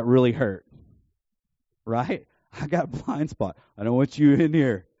that really hurt. Right? I got blind spot. I don't want you in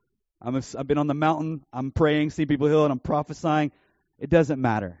here. I've been on the mountain. I'm praying, see people healed, and I'm prophesying. It doesn't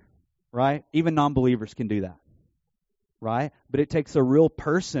matter. Right? Even non-believers can do that. Right? But it takes a real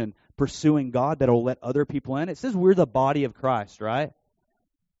person pursuing God that will let other people in. It says we're the body of Christ, right? It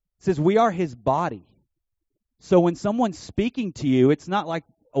says we are his body. So when someone's speaking to you, it's not like,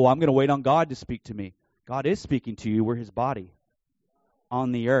 oh, I'm going to wait on God to speak to me. God is speaking to you. We're his body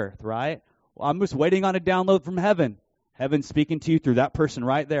on the earth, right? Well, I'm just waiting on a download from heaven. Heaven's speaking to you through that person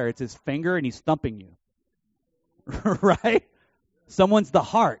right there. It's his finger, and he's thumping you. right? Someone's the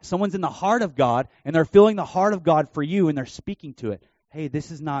heart. Someone's in the heart of God, and they're feeling the heart of God for you, and they're speaking to it. Hey,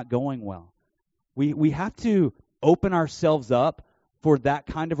 this is not going well. We have to open ourselves up for that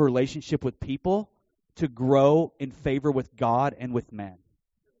kind of relationship with people to grow in favor with God and with men.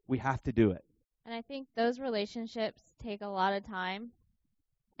 We have to do it. And I think those relationships take a lot of time,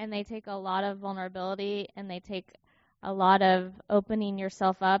 and they take a lot of vulnerability, and they take a lot of opening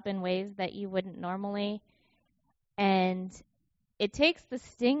yourself up in ways that you wouldn't normally. And it takes the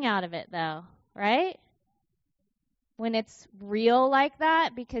sting out of it, though, right? When it's real like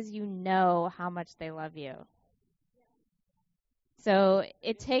that, because you know how much they love you. So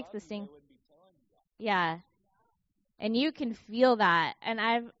it takes the sting. Yeah. And you can feel that. And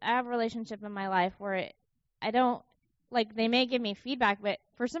I have a relationship in my life where I don't, like, they may give me feedback, but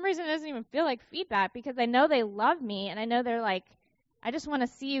for some reason it doesn't even feel like feedback because I know they love me and I know they're like, I just want to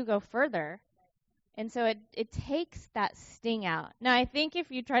see you go further. And so it takes that sting out. Now, I think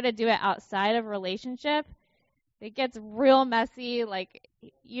if you try to do it outside of a relationship, it gets real messy. Like,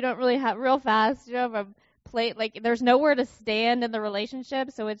 you don't really have real fast. You don't have a plate. Like, there's nowhere to stand in the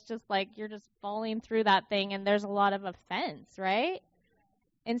relationship. So it's just like you're just falling through that thing, and there's a lot of offense, right?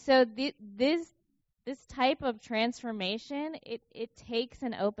 And so this type of transformation, it takes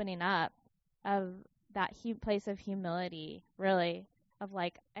an opening up of that place of humility, really. Of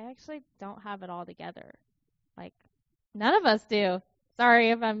like, I actually don't have it all together. Like, none of us do. Sorry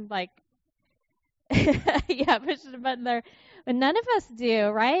if I'm like, yeah, pushing a button there. But none of us do,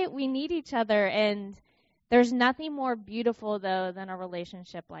 right? We need each other. And there's nothing more beautiful, though, than a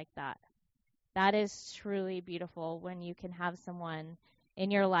relationship like that. That is truly beautiful when you can have someone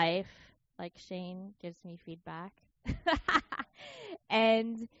in your life, like Shane gives me feedback.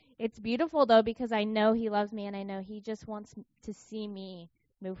 And it's beautiful, though, because I know he loves me and I know he just wants to see me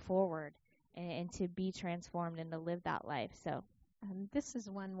move forward and to be transformed and to live that life. So this is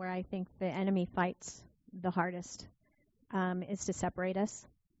one where I think the enemy fights the hardest, is to separate us,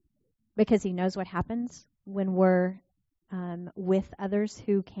 because he knows what happens when we're with others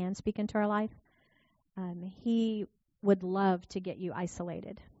who can speak into our life. He would love to get you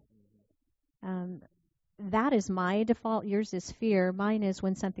isolated. That is my default. Yours is fear. Mine is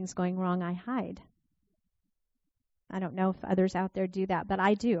when something's going wrong, I hide. I don't know if others out there do that, but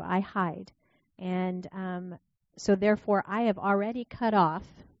I do. I hide. And so therefore, I have already cut off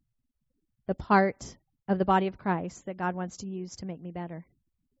the part of the body of Christ that God wants to use to make me better,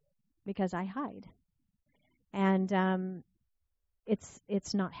 because I hide. And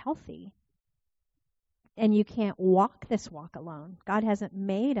it's not healthy. And you can't walk this walk alone. God hasn't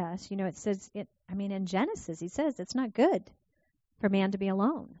made us. You know, it says, in Genesis, he says it's not good for man to be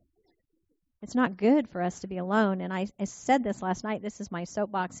alone. It's not good for us to be alone. And I said this last night. This is my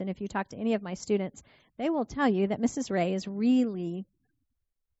soapbox. And if you talk to any of my students, they will tell you that Mrs. Ray is really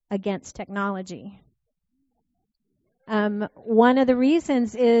against technology. One of the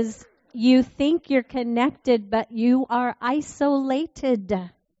reasons is you think you're connected, but you are isolated.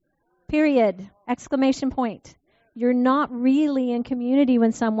 Period. Exclamation point. You're not really in community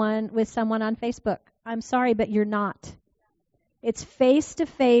with someone on Facebook. I'm sorry, but you're not. It's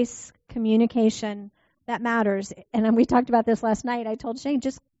face-to-face communication that matters. And we talked about this last night. I told Shane,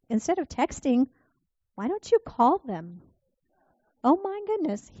 just instead of texting, why don't you call them? Oh my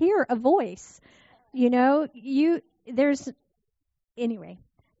goodness, hear a voice. There's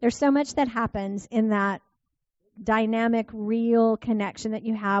so much that happens in that dynamic, real connection that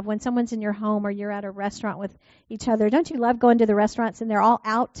you have when someone's in your home or you're at a restaurant with each other. Don't you love going to the restaurants and they're all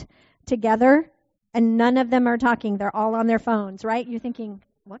out together and none of them are talking? They're all on their phones, right? You're thinking,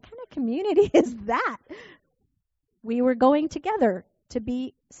 what kind of community is that? We were going together to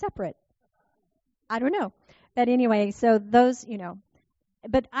be separate. I don't know. But anyway, so those,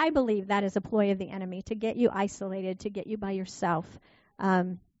 but I believe that is a ploy of the enemy to get you isolated, to get you by yourself.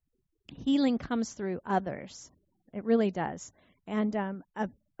 Healing comes through others. It really does. And a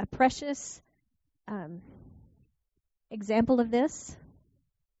precious example of this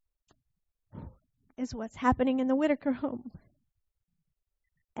is what's happening in the Whitaker home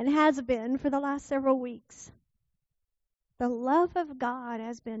and has been for the last several weeks. The love of God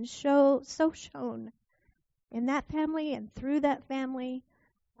has been so shown in that family and through that family.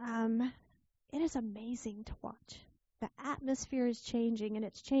 It is amazing to watch. The atmosphere is changing, and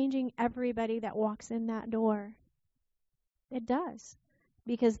it's changing everybody that walks in that door. It does,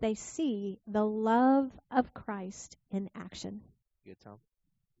 because they see the love of Christ in action. Good, Tom.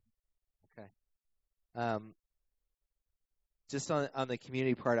 Okay. Just on the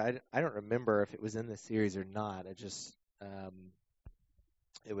community part, I don't remember if it was in the series or not. It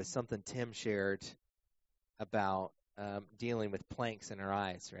was something Tim shared about dealing with planks in our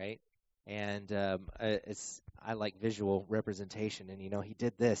eyes, right? And I like visual representation, and he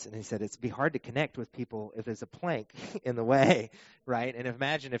did this, and he said it'd be hard to connect with people if there's a plank in the way, right? And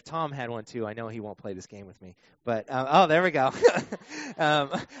imagine if Tom had one too. I know he won't play this game with me, but oh, there we go.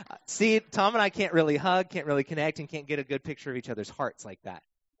 See, Tom and I can't really hug, can't really connect, and can't get a good picture of each other's hearts like that.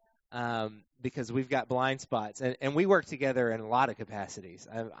 Because we've got blind spots, and we work together in a lot of capacities.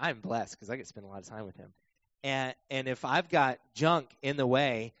 I'm blessed because I get to spend a lot of time with him. And if I've got junk in the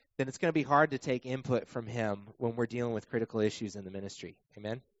way, then it's going to be hard to take input from him when we're dealing with critical issues in the ministry.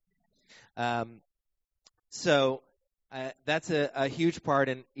 Amen? So that's a huge part,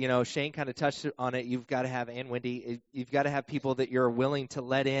 and, Shane kind of touched on it. You've got to have, and Wendy, you've got to have people that you're willing to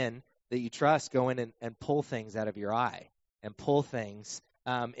let in, that you trust, go in and pull things out of your eye, and pull things.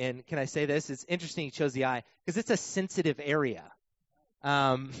 And can I say this? It's interesting you chose the eye, because it's a sensitive area.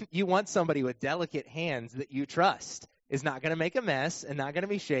 You want somebody with delicate hands that you trust is not going to make a mess and not going to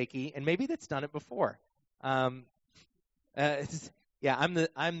be shaky, and maybe that's done it before. I'm the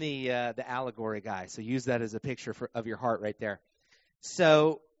allegory guy, so use that as a picture of your heart right there.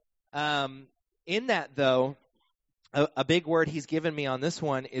 So in that, though, a big word he's given me on this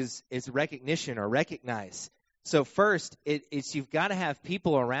one is recognition or recognize. So first, it's you've got to have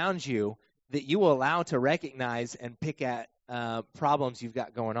people around you that you will allow to recognize and pick at problems you've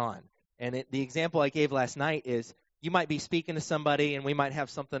got going on. And the example I gave last night is you might be speaking to somebody, and we might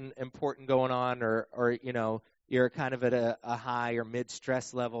have something important going on, or you're kind of at a high or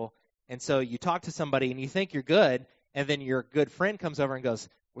mid-stress level. And so you talk to somebody, and you think you're good, and then your good friend comes over and goes,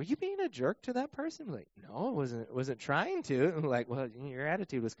 "Were you being a jerk to that person?" I'm like, "No, I wasn't trying to." I'm like, "Well, your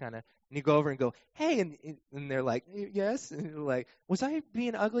attitude was kind of..." And you go over and go, "Hey," and they're like, "Yes." And you're like, "Was I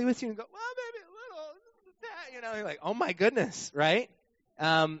being ugly with you?" And go, "Well, maybe a little." You're like, "Oh my goodness," right?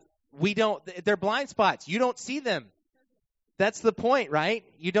 They're blind spots. You don't see them. That's the point, right?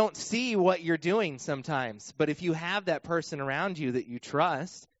 You don't see what you're doing sometimes. But if you have that person around you that you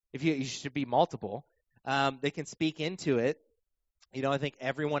trust, you should be multiple, they can speak into it. I think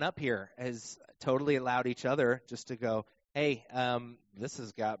everyone up here has totally allowed each other just to go, "Hey, this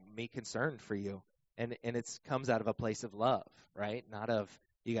has got me concerned for you." And it comes out of a place of love, right? Not of,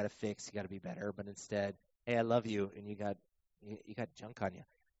 you got to fix, you got to be better, but instead, "Hey, I love you," and you got junk on you.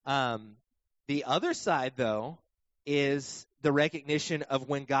 The other side, though, is the recognition of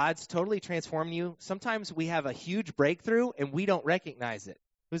when God's totally transformed you. Sometimes we have a huge breakthrough and we don't recognize it.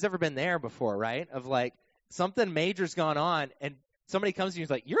 Who's ever been there before, right? Of like something major's gone on and somebody comes to you and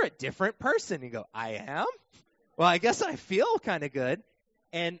is like, "You're a different person." You go, "I am? Well, I guess I feel kind of good."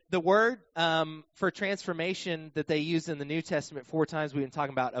 And the word for transformation that they use in the New Testament 4 times we've been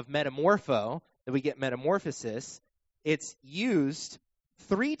talking about, of metamorpho, that we get metamorphosis, it's used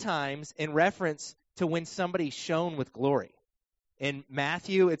 3 times in reference to when somebody shone with glory. In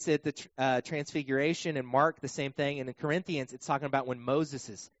Matthew, it's at the transfiguration. In Mark, the same thing. And in Corinthians, it's talking about when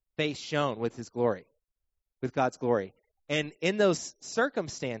Moses' face shone with his glory, with God's glory. And in those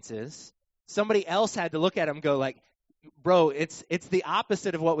circumstances, somebody else had to look at him and go like, "Bro, it's the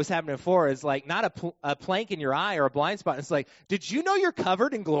opposite of what was happening before." It's like not a plank in your eye or a blind spot. It's like, "Did you know you're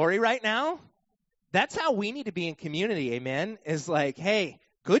covered in glory right now?" That's how we need to be in community, amen? Is like, "Hey,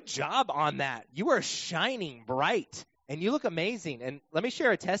 good job on that. You are shining bright, and you look amazing." And let me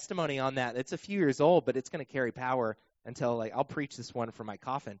share a testimony on that. It's a few years old, but it's going to carry power until, I'll preach this one for my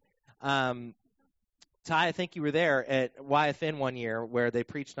coffin. Ty, I think you were there at YFN one year where they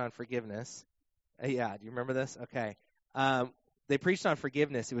preached on forgiveness. Yeah, do you remember this? Okay. They preached on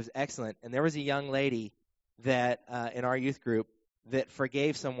forgiveness. It was excellent. And there was a young lady that in our youth group that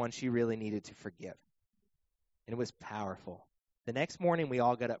forgave someone she really needed to forgive. And it was powerful. The next morning, we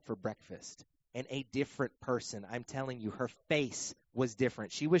all got up for breakfast, and a different person. I'm telling you, her face was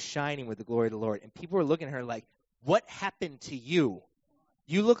different. She was shining with the glory of the Lord, and people were looking at her like, "What happened to you?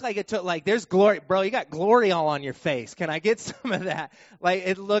 You look like there's glory. Bro, you got glory all on your face. Can I get some of that?"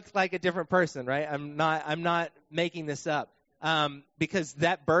 It looked like a different person, right? I'm not making this up. Because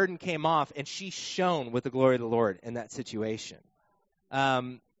that burden came off, and she shone with the glory of the Lord in that situation.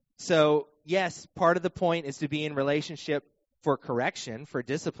 So, yes, part of the point is to be in relationship for correction, for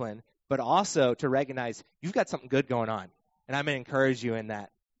discipline, but also to recognize you've got something good going on, and I'm going to encourage you in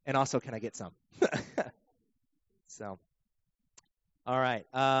that. And also, can I get some? So, all right,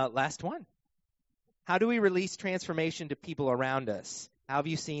 last one. How do we release transformation to people around us? How have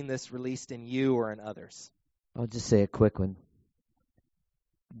you seen this released in you or in others? I'll just say a quick one.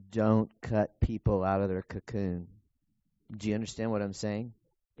 Don't cut people out of their cocoon. Do you understand what I'm saying?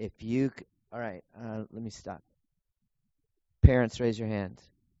 All right, let me stop. Parents, raise your hands.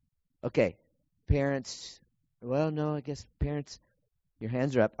 Okay, parents, Well, no, I guess parents, your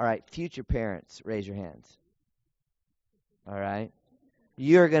hands are up. All right, future parents, raise your hands. All right.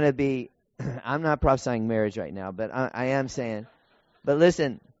 You're going to be, I'm not prophesying marriage right now, but I am saying, but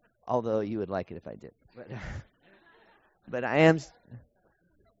listen, although you would like it if I did. But I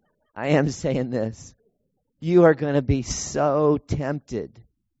am saying this. You are going to be so tempted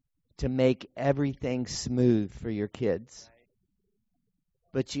to make everything smooth for your kids.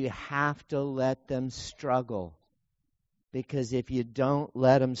 But you have to let them struggle. Because if you don't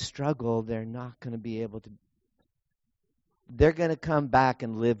let them struggle, they're not going to be able to. They're going to come back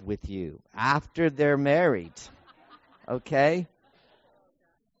and live with you after they're married. Okay?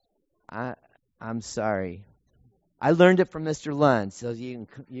 I'm sorry. I learned it from Mr. Lund, so you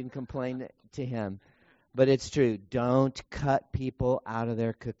can complain to him. But it's true. Don't cut people out of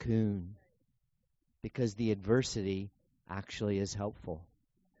their cocoon. Because the adversity actually is helpful.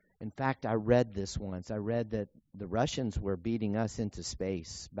 In fact, I read this once. I read that the Russians were beating us into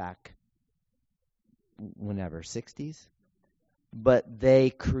space back whenever, 60s? But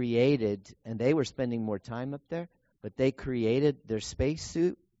they created, and they were spending more time up there, but they created their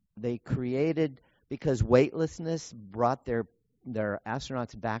spacesuit. They created, because weightlessness brought their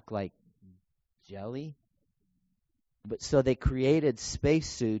astronauts back like jelly. But so they created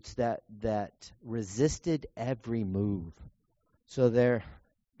spacesuits that resisted every move. So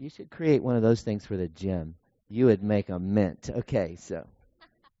you should create one of those things for the gym. You would make a mint. Okay, so.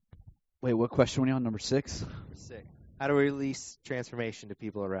 Wait, what question were you on? Number 6? Number 6. How do we release transformation to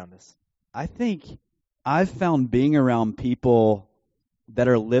people around us? I think I've found being around people that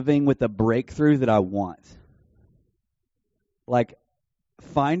are living with a breakthrough that I want. Like,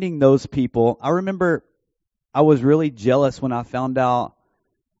 finding those people. I remember I was really jealous when I found out.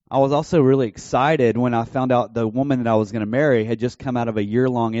 I was also really excited when I found out the woman that I was going to marry had just come out of a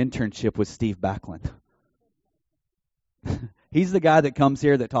year-long internship with Steve Backlund. He's the guy that comes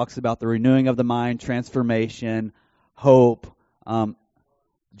here that talks about the renewing of the mind, transformation, hope,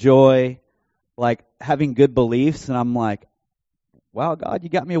 joy, like having good beliefs. And I'm like, wow, God, you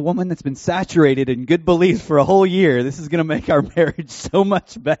got me a woman that's been saturated in good beliefs for a whole year. This is going to make our marriage so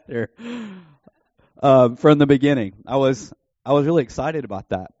much better. From the beginning, I was really excited about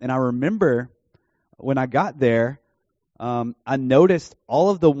that. And I remember when I got there, I noticed all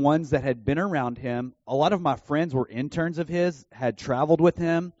of the ones that had been around him. A lot of my friends were interns of his, had traveled with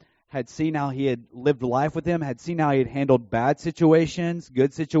him, had seen how he had lived life with him, had seen how he had handled bad situations,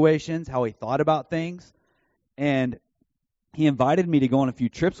 good situations, how he thought about things. And he invited me to go on a few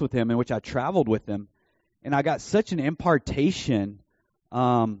trips with him in which I traveled with him. And I got such an impartation,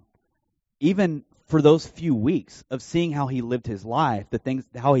 even for those few weeks, of seeing how he lived his life, the things,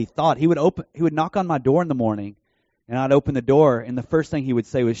 how he thought. He would knock on my door in the morning, and I'd open the door, and the first thing he would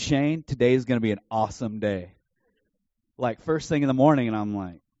say was, "Shane, today is going to be an awesome day." Like first thing in the morning, and I'm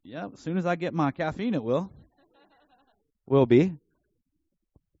like, yeah, as soon as I get my caffeine, it will be.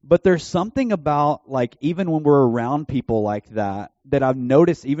 But there's something about, like, even when we're around people like that I've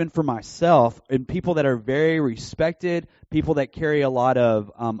noticed even for myself, and people that are very respected, people that carry a lot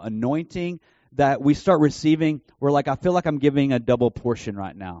of anointing, that we start receiving, we're like, I feel like I'm giving a double portion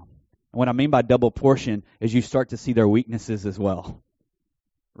right now. And what I mean by double portion is you start to see their weaknesses as well,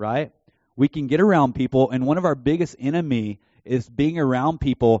 right? We can get around people, and one of our biggest enemy is being around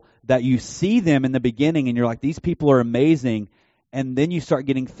people that you see them in the beginning, and you're like, these people are amazing, and then you start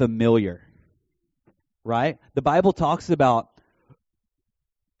getting familiar, right? The Bible talks about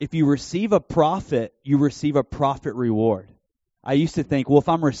if you receive a prophet, you receive a prophet reward. I used to think, well, if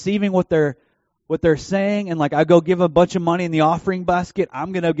I'm receiving what they're saying, and like I go give a bunch of money in the offering basket,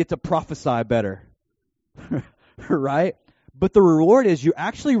 I'm going to get to prophesy better. Right? But the reward is you're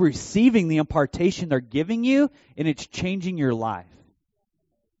actually receiving the impartation they're giving you, and it's changing your life.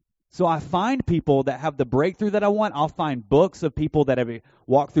 So I find people that have the breakthrough that I want. I'll find books of people that have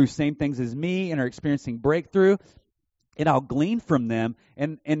walked through same things as me and are experiencing breakthrough, and I'll glean from them.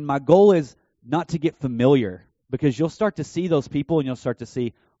 And my goal is not to get familiar, because you'll start to see those people, and you'll start to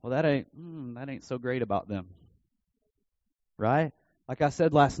see, well, that ain't so great about them, right? Like I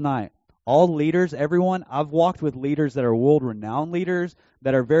said last night, all leaders, everyone, I've walked with leaders that are world-renowned leaders,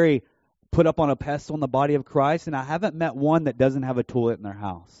 that are very put up on a pedestal in the body of Christ, and I haven't met one that doesn't have a toilet in their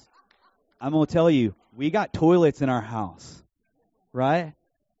house. I'm going to tell you, we got toilets in our house, right?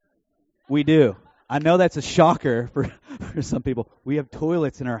 We do. I know that's a shocker for some people. We have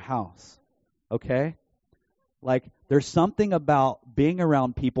toilets in our house, okay? Like, there's something about being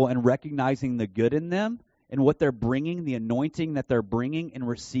around people and recognizing the good in them and what they're bringing, the anointing that they're bringing, and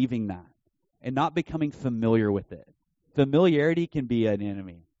receiving that and not becoming familiar with it. Familiarity can be an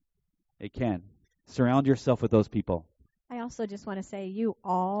enemy. It can. Surround yourself with those people. I also just want to say you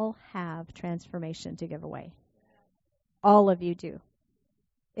all have transformation to give away. All of you do.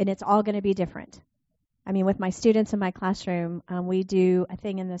 And it's all going to be different. I mean, with my students in my classroom, we do a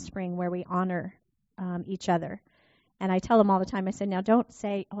thing in the spring where we honor each other. And I tell them all the time, I say, now don't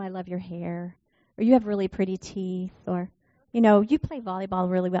say, oh, I love your hair, or you have really pretty teeth, or, you know, you play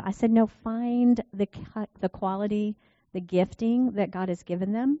volleyball really well. I said, no, find the quality, the gifting that God has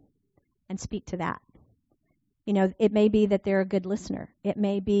given them and speak to that. You know, it may be that they're a good listener. It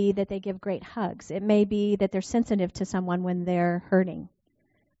may be that they give great hugs. It may be that they're sensitive to someone when they're hurting.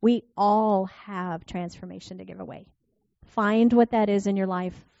 We all have transformation to give away. Find what that is in your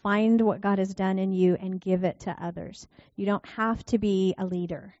life. Find what God has done in you and give it to others. You don't have to be a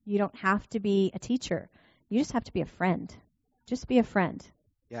leader. You don't have to be a teacher. You just have to be a friend. Just be a friend.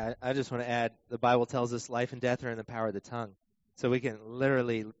 Yeah, I just want to add, the Bible tells us life and death are in the power of the tongue. So we can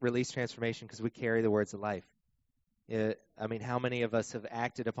literally release transformation because we carry the words of life. I mean, how many of us have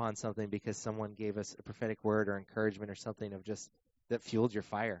acted upon something because someone gave us a prophetic word or encouragement or something of just that fueled your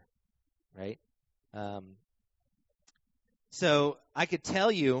fire, right? So I could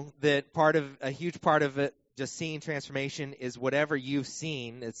tell you that a huge part of it, just seeing transformation, is whatever you've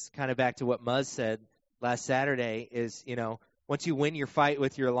seen. It's kind of back to what Muzz said last Saturday is, you know, once you win your fight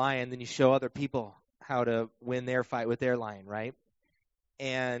with your lion, then you show other people how to win their fight with their lion, right?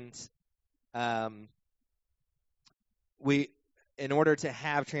 And in order to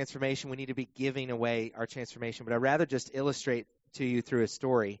have transformation, we need to be giving away our transformation. But I'd rather just illustrate to you through a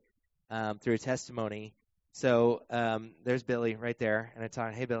story, through a testimony. So there's Billy right there. And I taught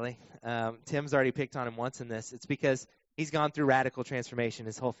him, hey, Billy. Tim's already picked on him once in this. It's because he's gone through radical transformation.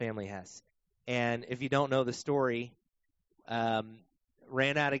 His whole family has. And if you don't know the story,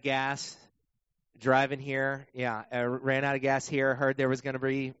 ran out of gas driving here. Yeah, ran out of gas here. Heard there was going to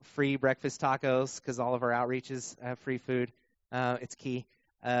be free breakfast tacos because all of our outreaches have free food. It's key.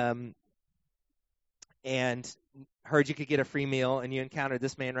 And heard you could get a free meal, and you encountered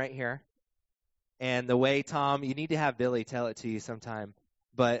this man right here. And the way Tom, you need to have Billy tell it to you sometime.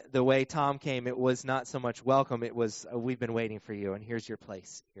 But the way Tom came, it was not so much welcome. It was, we've been waiting for you, and here's your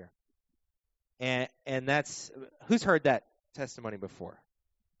place here. And that's, who's heard that testimony before?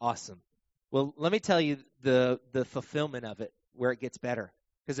 Awesome. Well, let me tell you the fulfillment of it, where it gets better.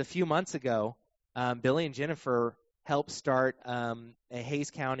 Because a few months ago, Billy and Jennifer helped start a Hays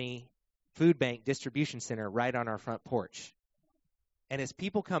County food bank distribution center right on our front porch. And as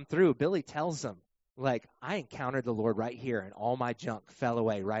people come through, Billy tells them, like, I encountered the Lord right here, and all my junk fell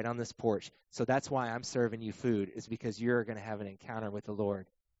away right on this porch. So that's why I'm serving you food, is because you're going to have an encounter with the Lord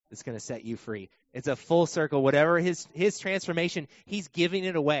that's going to set you free. It's a full circle. Whatever his transformation, he's giving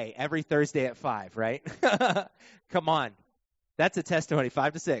it away every Thursday at 5, right? Come on. That's a testimony,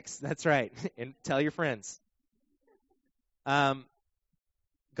 5 to 6. That's right. And tell your friends.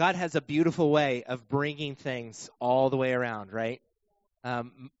 God has a beautiful way of bringing things all the way around, right?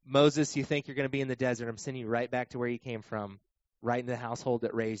 Moses, you think you're going to be in the desert. I'm sending you right back to where you came from, right in the household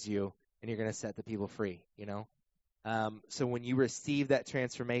that raised you, and you're going to set the people free, you know? So when you receive that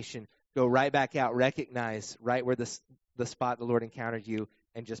transformation, go right back out, recognize right where the spot the Lord encountered you,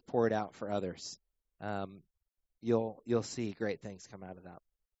 and just pour it out for others. You'll see great things come out of that.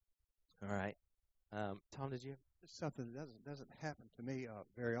 All right. Tom, did you? It's something that doesn't happen to me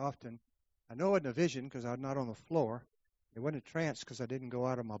very often. I know it in a vision because I'm not on the floor. It wasn't a trance because I didn't go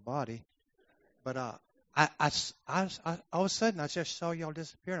out of my body. But I all of a sudden, I just saw y'all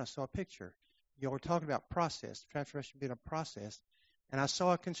disappear, and I saw a picture. Y'all were talking about process, transformation being a process. And I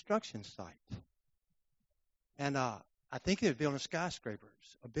saw a construction site. And I think they were building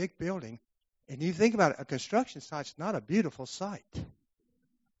skyscrapers, a big building. And you think about it, a construction site's not a beautiful site.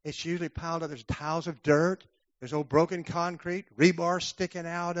 It's usually piled up. There's piles of dirt. There's old broken concrete, rebar sticking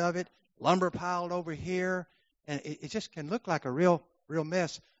out of it, lumber piled over here. And it just can look like a real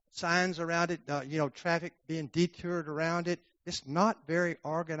mess. Signs around it, traffic being detoured around it. It's not very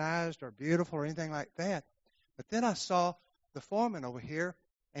organized or beautiful or anything like that. But then I saw the foreman over here,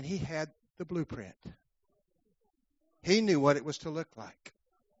 and he had the blueprint. He knew what it was to look like.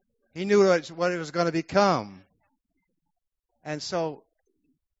 He knew what it was going to become. And so,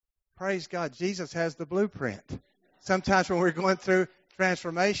 praise God, Jesus has the blueprint. Sometimes when we're going through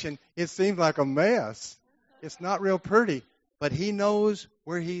transformation, it seems like a mess. It's not real pretty, but he knows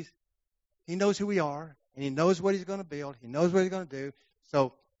he knows who we are, and he knows what he's going to build. He knows what he's going to do.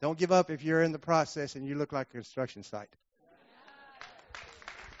 So don't give up if you're in the process and you look like a construction site.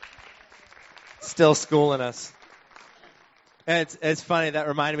 Still schooling us. And it's funny. That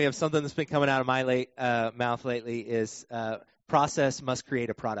reminded me of something that's been coming out of my mouth lately is process must create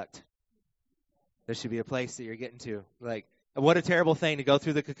a product. There should be a place that you're getting to. Like, what a terrible thing to go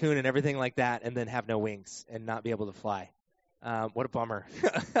through the cocoon and everything like that and then have no wings and not be able to fly. What a bummer.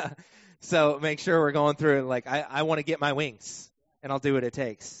 So make sure we're going through it. Like, I want to get my wings, and I'll do what it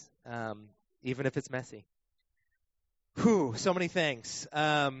takes, even if it's messy. Whew, so many things.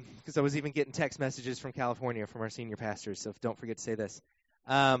 Because I was even getting text messages from California from our senior pastors, so don't forget to say this.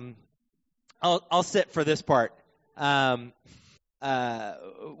 I'll sit for this part.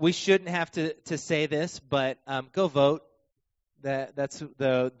 We shouldn't have to say this, but go vote. That's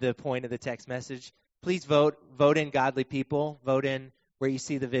the point of the text message. Please vote. Vote in godly people. Vote in where you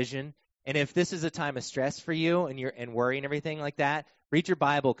see the vision. And if this is a time of stress for you and worry and everything like that, read your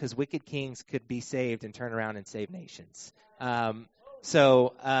Bible, because wicked kings could be saved and turn around and save nations.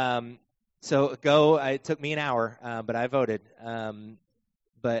 So go. It took me an hour, but I voted.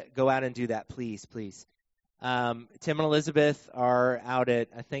 But go out and do that, please. Tim and Elizabeth are out at,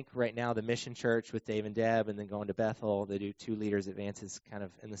 I think right now, the Mission Church with Dave and Deb, and then going to Bethel. They do 2 leaders advances kind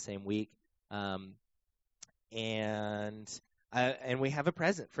of in the same week. And we have a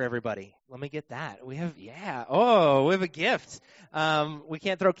present for everybody. Let me get that. We have a gift. We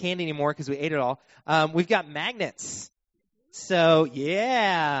can't throw candy anymore because we ate it all. We've got magnets. So,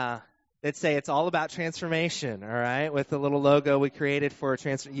 that say it's all about transformation, all right, with the little logo we created for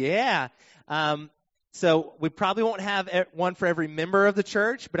so we probably won't have one for every member of the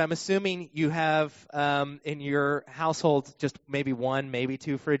church, but I'm assuming you have in your household just maybe 1, maybe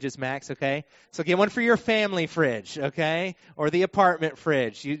 2 fridges max, okay? So get one for your family fridge, okay? Or the apartment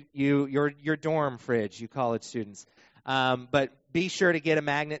fridge, your dorm fridge, you college students. But be sure to get a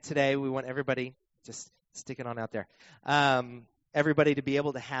magnet today. We want everybody, just stick it on out there, everybody to be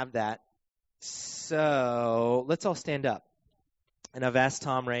able to have that. So let's all stand up. And I've asked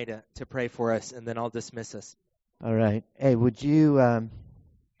Tom Ray to pray for us, and then I'll dismiss us. All right. Hey, would you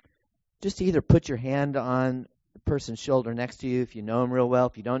just either put your hand on the person's shoulder next to you if you know him real well.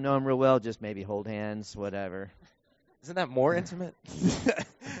 If you don't know him real well, just maybe hold hands, whatever. Isn't that more intimate?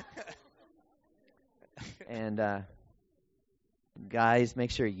 And guys,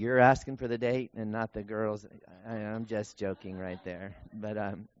 make sure you're asking for the date and not the girls. I'm just joking right there. But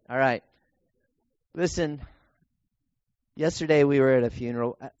all right. Listen. Yesterday we were at a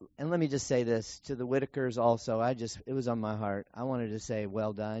funeral, and let me just say this to the Whitakers also. It was on my heart. I wanted to say,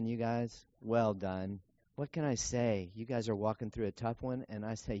 well done, you guys. Well done. What can I say? You guys are walking through a tough one, and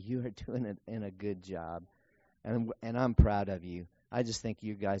I say you are doing it in a good job, and I'm proud of you. I just think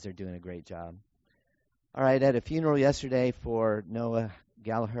you guys are doing a great job. All right, at a funeral yesterday for Noah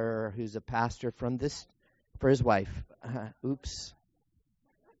Gallagher, who's a pastor for his wife. Oops.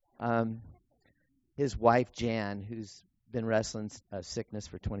 His wife, Jan, who's been wrestling sickness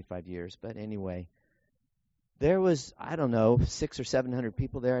for 25 years. But anyway, there was, 600 or 700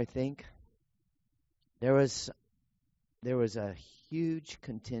 people there, I think. There was a huge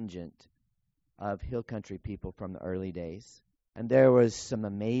contingent of Hill Country people from the early days. And there was some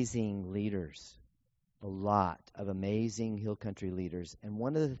amazing leaders, a lot of amazing Hill Country leaders. And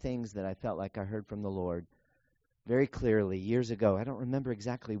one of the things that I felt like I heard from the Lord very clearly years ago, I don't remember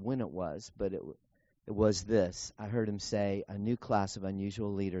exactly when it was, but it was this. I heard him say, a new class of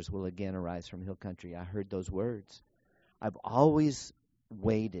unusual leaders will again arise from Hill Country. I heard those words. I've always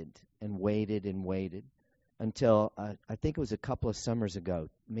waited and waited and waited until I think it was a couple of summers ago,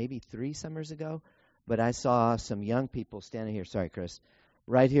 maybe 3 summers ago, but I saw some young people standing here, sorry, Chris,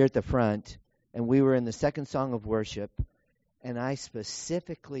 right here at the front, and we were in the second song of worship, and I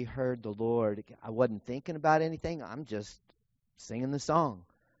specifically heard the Lord. I wasn't thinking about anything. I'm just singing the song.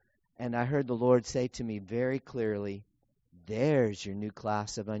 And I heard the Lord say to me very clearly, there's your new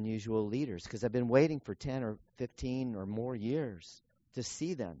class of unusual leaders. Because I've been waiting for 10 or 15 or more years to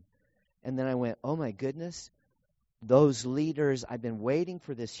see them. And then I went, oh my goodness, those leaders, I've been waiting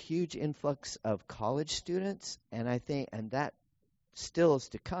for this huge influx of college students. And that still is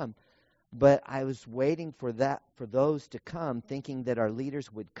to come. But I was waiting for those to come, thinking that our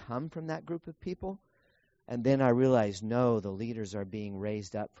leaders would come from that group of people. And then I realized, no, the leaders are being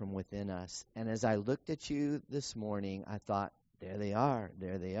raised up from within us. And as I looked at you this morning, I thought, there they are,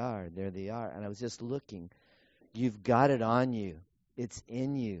 there they are, there they are. And I was just looking. You've got it on you. It's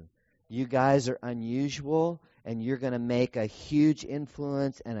in you. You guys are unusual, and you're going to make a huge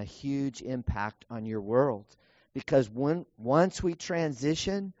influence and a huge impact on your world. Because once we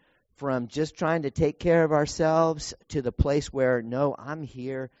transition from just trying to take care of ourselves to the place where, no, I'm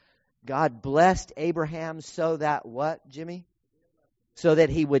here. God blessed Abraham so that what, Jimmy? So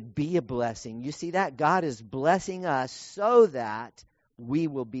that he would be a blessing. You see that? God is blessing us so that we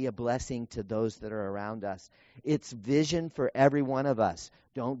will be a blessing to those that are around us. It's vision for every one of us.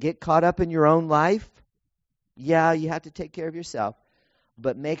 Don't get caught up in your own life. Yeah, you have to take care of yourself,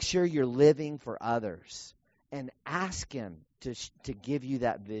 but make sure you're living for others and ask Him to give you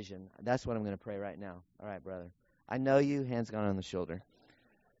that vision. That's what I'm going to pray right now. All right, brother. I know you. Hands gone on the shoulder.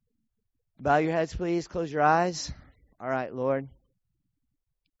 Bow your heads, please. Close your eyes. All right, Lord.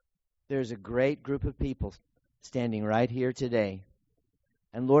 There's a great group of people standing right here today.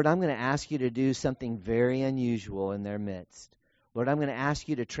 And Lord, I'm going to ask you to do something very unusual in their midst. Lord, I'm going to ask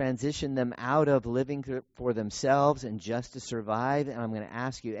you to transition them out of living for themselves and just to survive. And I'm going to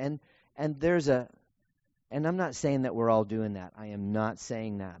ask you, and I'm not saying that we're all doing that. I am not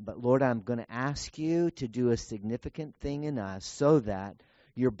saying that. But Lord, I'm going to ask you to do a significant thing in us so that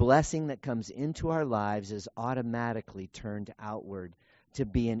your blessing that comes into our lives is automatically turned outward to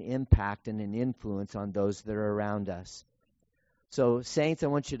be an impact and an influence on those that are around us. So, saints, I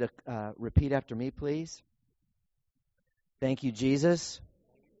want you to repeat after me, please. Thank you, Jesus,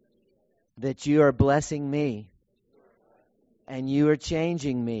 that you are blessing me, and you are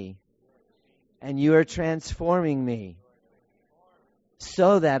changing me, and you are transforming me,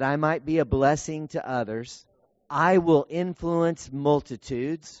 so that I might be a blessing to others. I will influence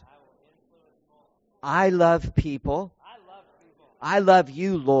multitudes. I love people. I love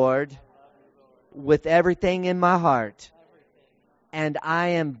you, Lord, with everything in my heart. And I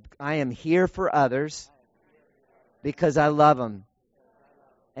am here for others because I love them.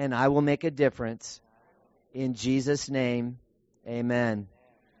 And I will make a difference. In Jesus' name, amen.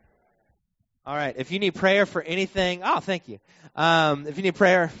 All right. If you need prayer for anything, thank you. If you need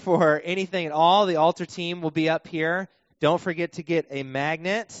prayer for anything at all, the altar team will be up here. Don't forget to get a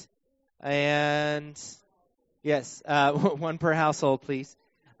magnet. And yes, one per household, please.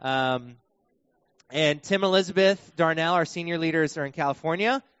 And Tim, Elizabeth, Darnell, our senior leaders, are in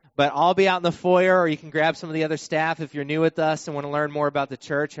California. But I'll be out in the foyer, or you can grab some of the other staff if you're new with us and want to learn more about the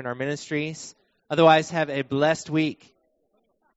church and our ministries. Otherwise, have a blessed week.